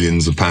 20s,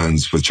 millions of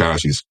pounds with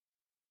charities.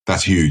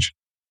 That's huge.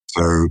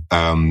 So,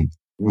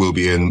 we'll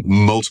be in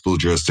multiple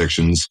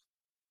jurisdictions.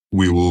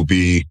 We will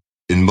be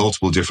in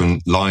multiple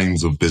different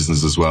lines of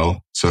business as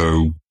well.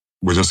 So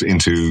we're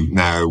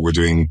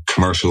doing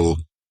commercial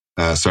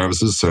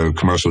services. So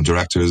commercial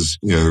directors,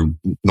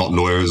 not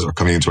lawyers, are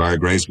coming into Aria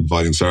Grace,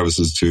 providing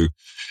services to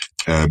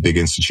big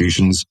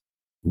institutions.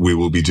 We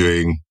will be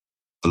doing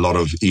a lot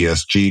of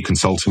ESG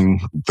consulting,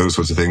 those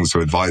sorts of things.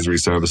 So advisory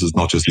services,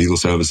 not just legal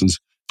services.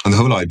 And the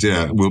whole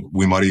idea,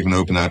 we might even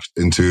open that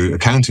into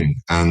accounting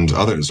and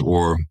others,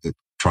 or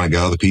try and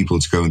get other people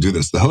to go and do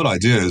this. The whole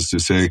idea is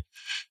to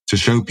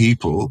show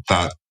people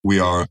that we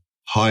are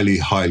highly,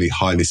 highly,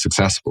 highly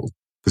successful,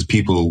 because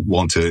people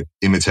want to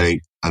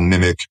imitate and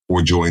mimic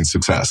or join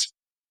success.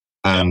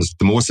 And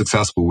the more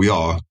successful we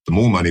are, the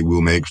more money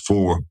we'll make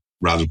for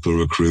Radical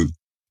Recruit,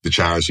 the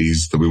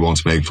charities that we want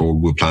to make for.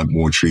 We'll plant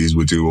more trees,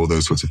 we'll do all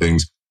those sorts of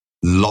things.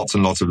 Lots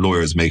and lots of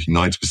lawyers making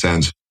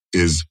 90%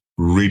 is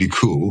really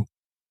cool.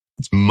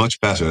 It's much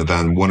better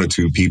than one or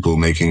two people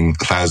making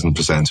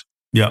 1,000%.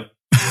 Yeah.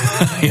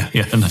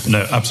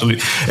 No,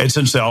 absolutely. It's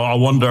interesting. I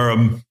wonder,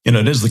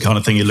 it is the kind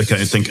of thing you look at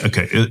and think,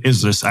 okay,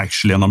 is this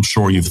actually, and I'm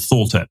sure you've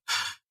thought it,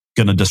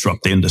 going to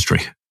disrupt the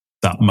industry?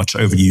 That much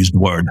overused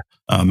word.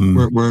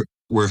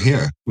 We're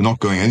here. We're not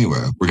going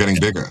anywhere. We're getting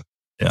bigger.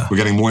 Yeah. We're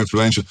getting more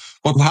influential.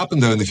 What will happen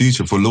though in the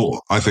future for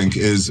law, I think,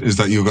 is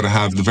that you're going to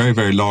have the very,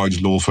 very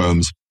large law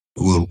firms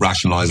who will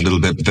rationalize a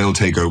little bit, but they'll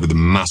take over the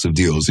massive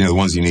deals. The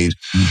ones you need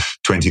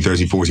 20,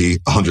 30, 40,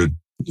 100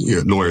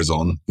 lawyers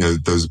on,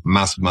 those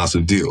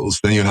massive deals.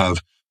 Then you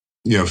have,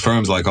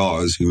 firms like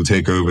ours who will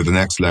take over the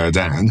next layer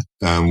down.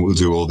 We'll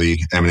do all the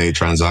M&A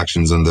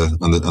transactions and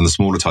the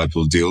smaller type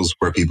of deals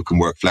where people can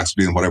work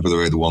flexibly in whatever the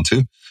way they want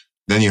to.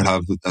 Then you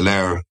have a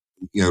layer,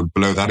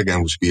 below that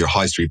again, which would be your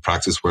high street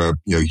practice where,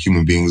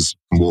 human beings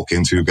can walk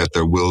into, get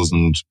their wills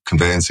and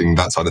conveyancing,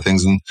 that side of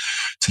things. And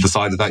to the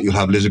side of that, you'll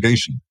have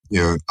litigation,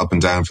 up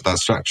and down for that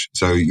stretch.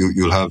 So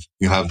you'll have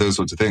those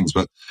sorts of things,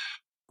 but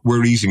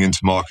we're easing into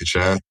market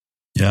share.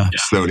 Yeah.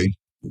 Slowly.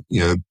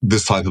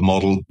 This type of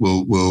model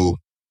will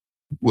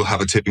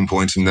have a tipping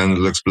point and then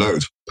it'll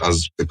explode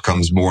as it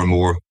becomes more and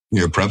more,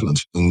 prevalent.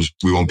 And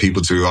we want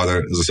people to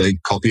either, as I say,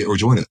 copy it or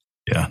join it.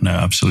 Yeah, no,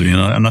 absolutely.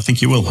 And I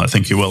think you will.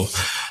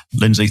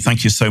 Lindsay,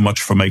 thank you so much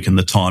for making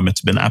the time.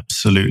 It's been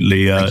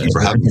absolutely a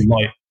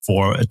delight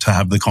to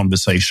have the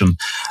conversation.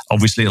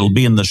 Obviously, it'll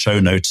be in the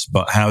show notes,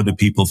 but how do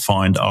people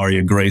find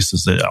Aria Grace?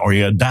 Is it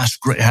Aria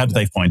Grace? How do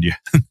they find you?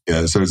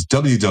 Yeah, so it's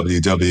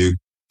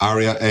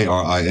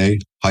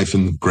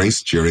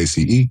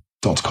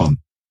www.aria-grace.com.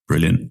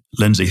 Brilliant.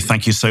 Lindsay,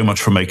 thank you so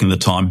much for making the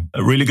time.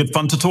 Really good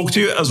fun to talk to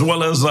you, as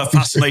well as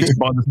fascinated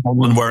by this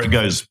model and where it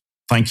goes.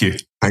 Thank you.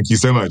 Thank you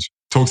so much.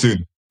 Talk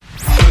soon.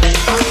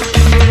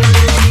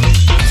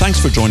 Thanks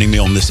for joining me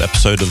on this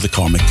episode of The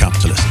Karmic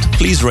Capitalist.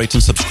 Please rate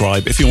and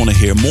subscribe if you want to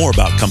hear more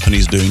about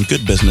companies doing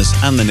good business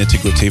and the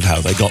nitty-gritty of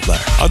how they got there.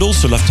 I'd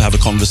also love to have a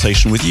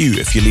conversation with you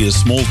if you lead a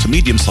small to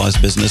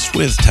medium-sized business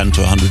with 10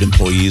 to 100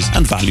 employees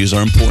and values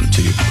are important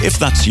to you. If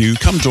that's you,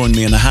 come join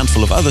me and a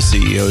handful of other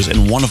CEOs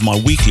in one of my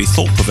weekly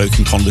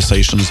thought-provoking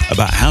conversations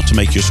about how to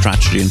make your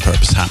strategy and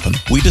purpose happen.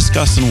 We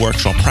discuss and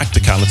workshop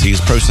practicalities,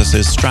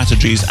 processes,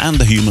 strategies, and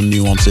the human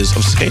nuances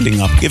of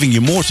scaling up, giving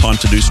you more time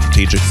to do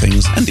strategic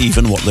things and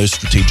even what those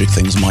strategic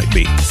things might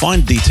be.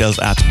 Find details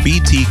at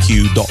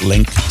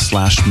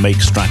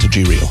btq.link/make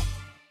strategy real.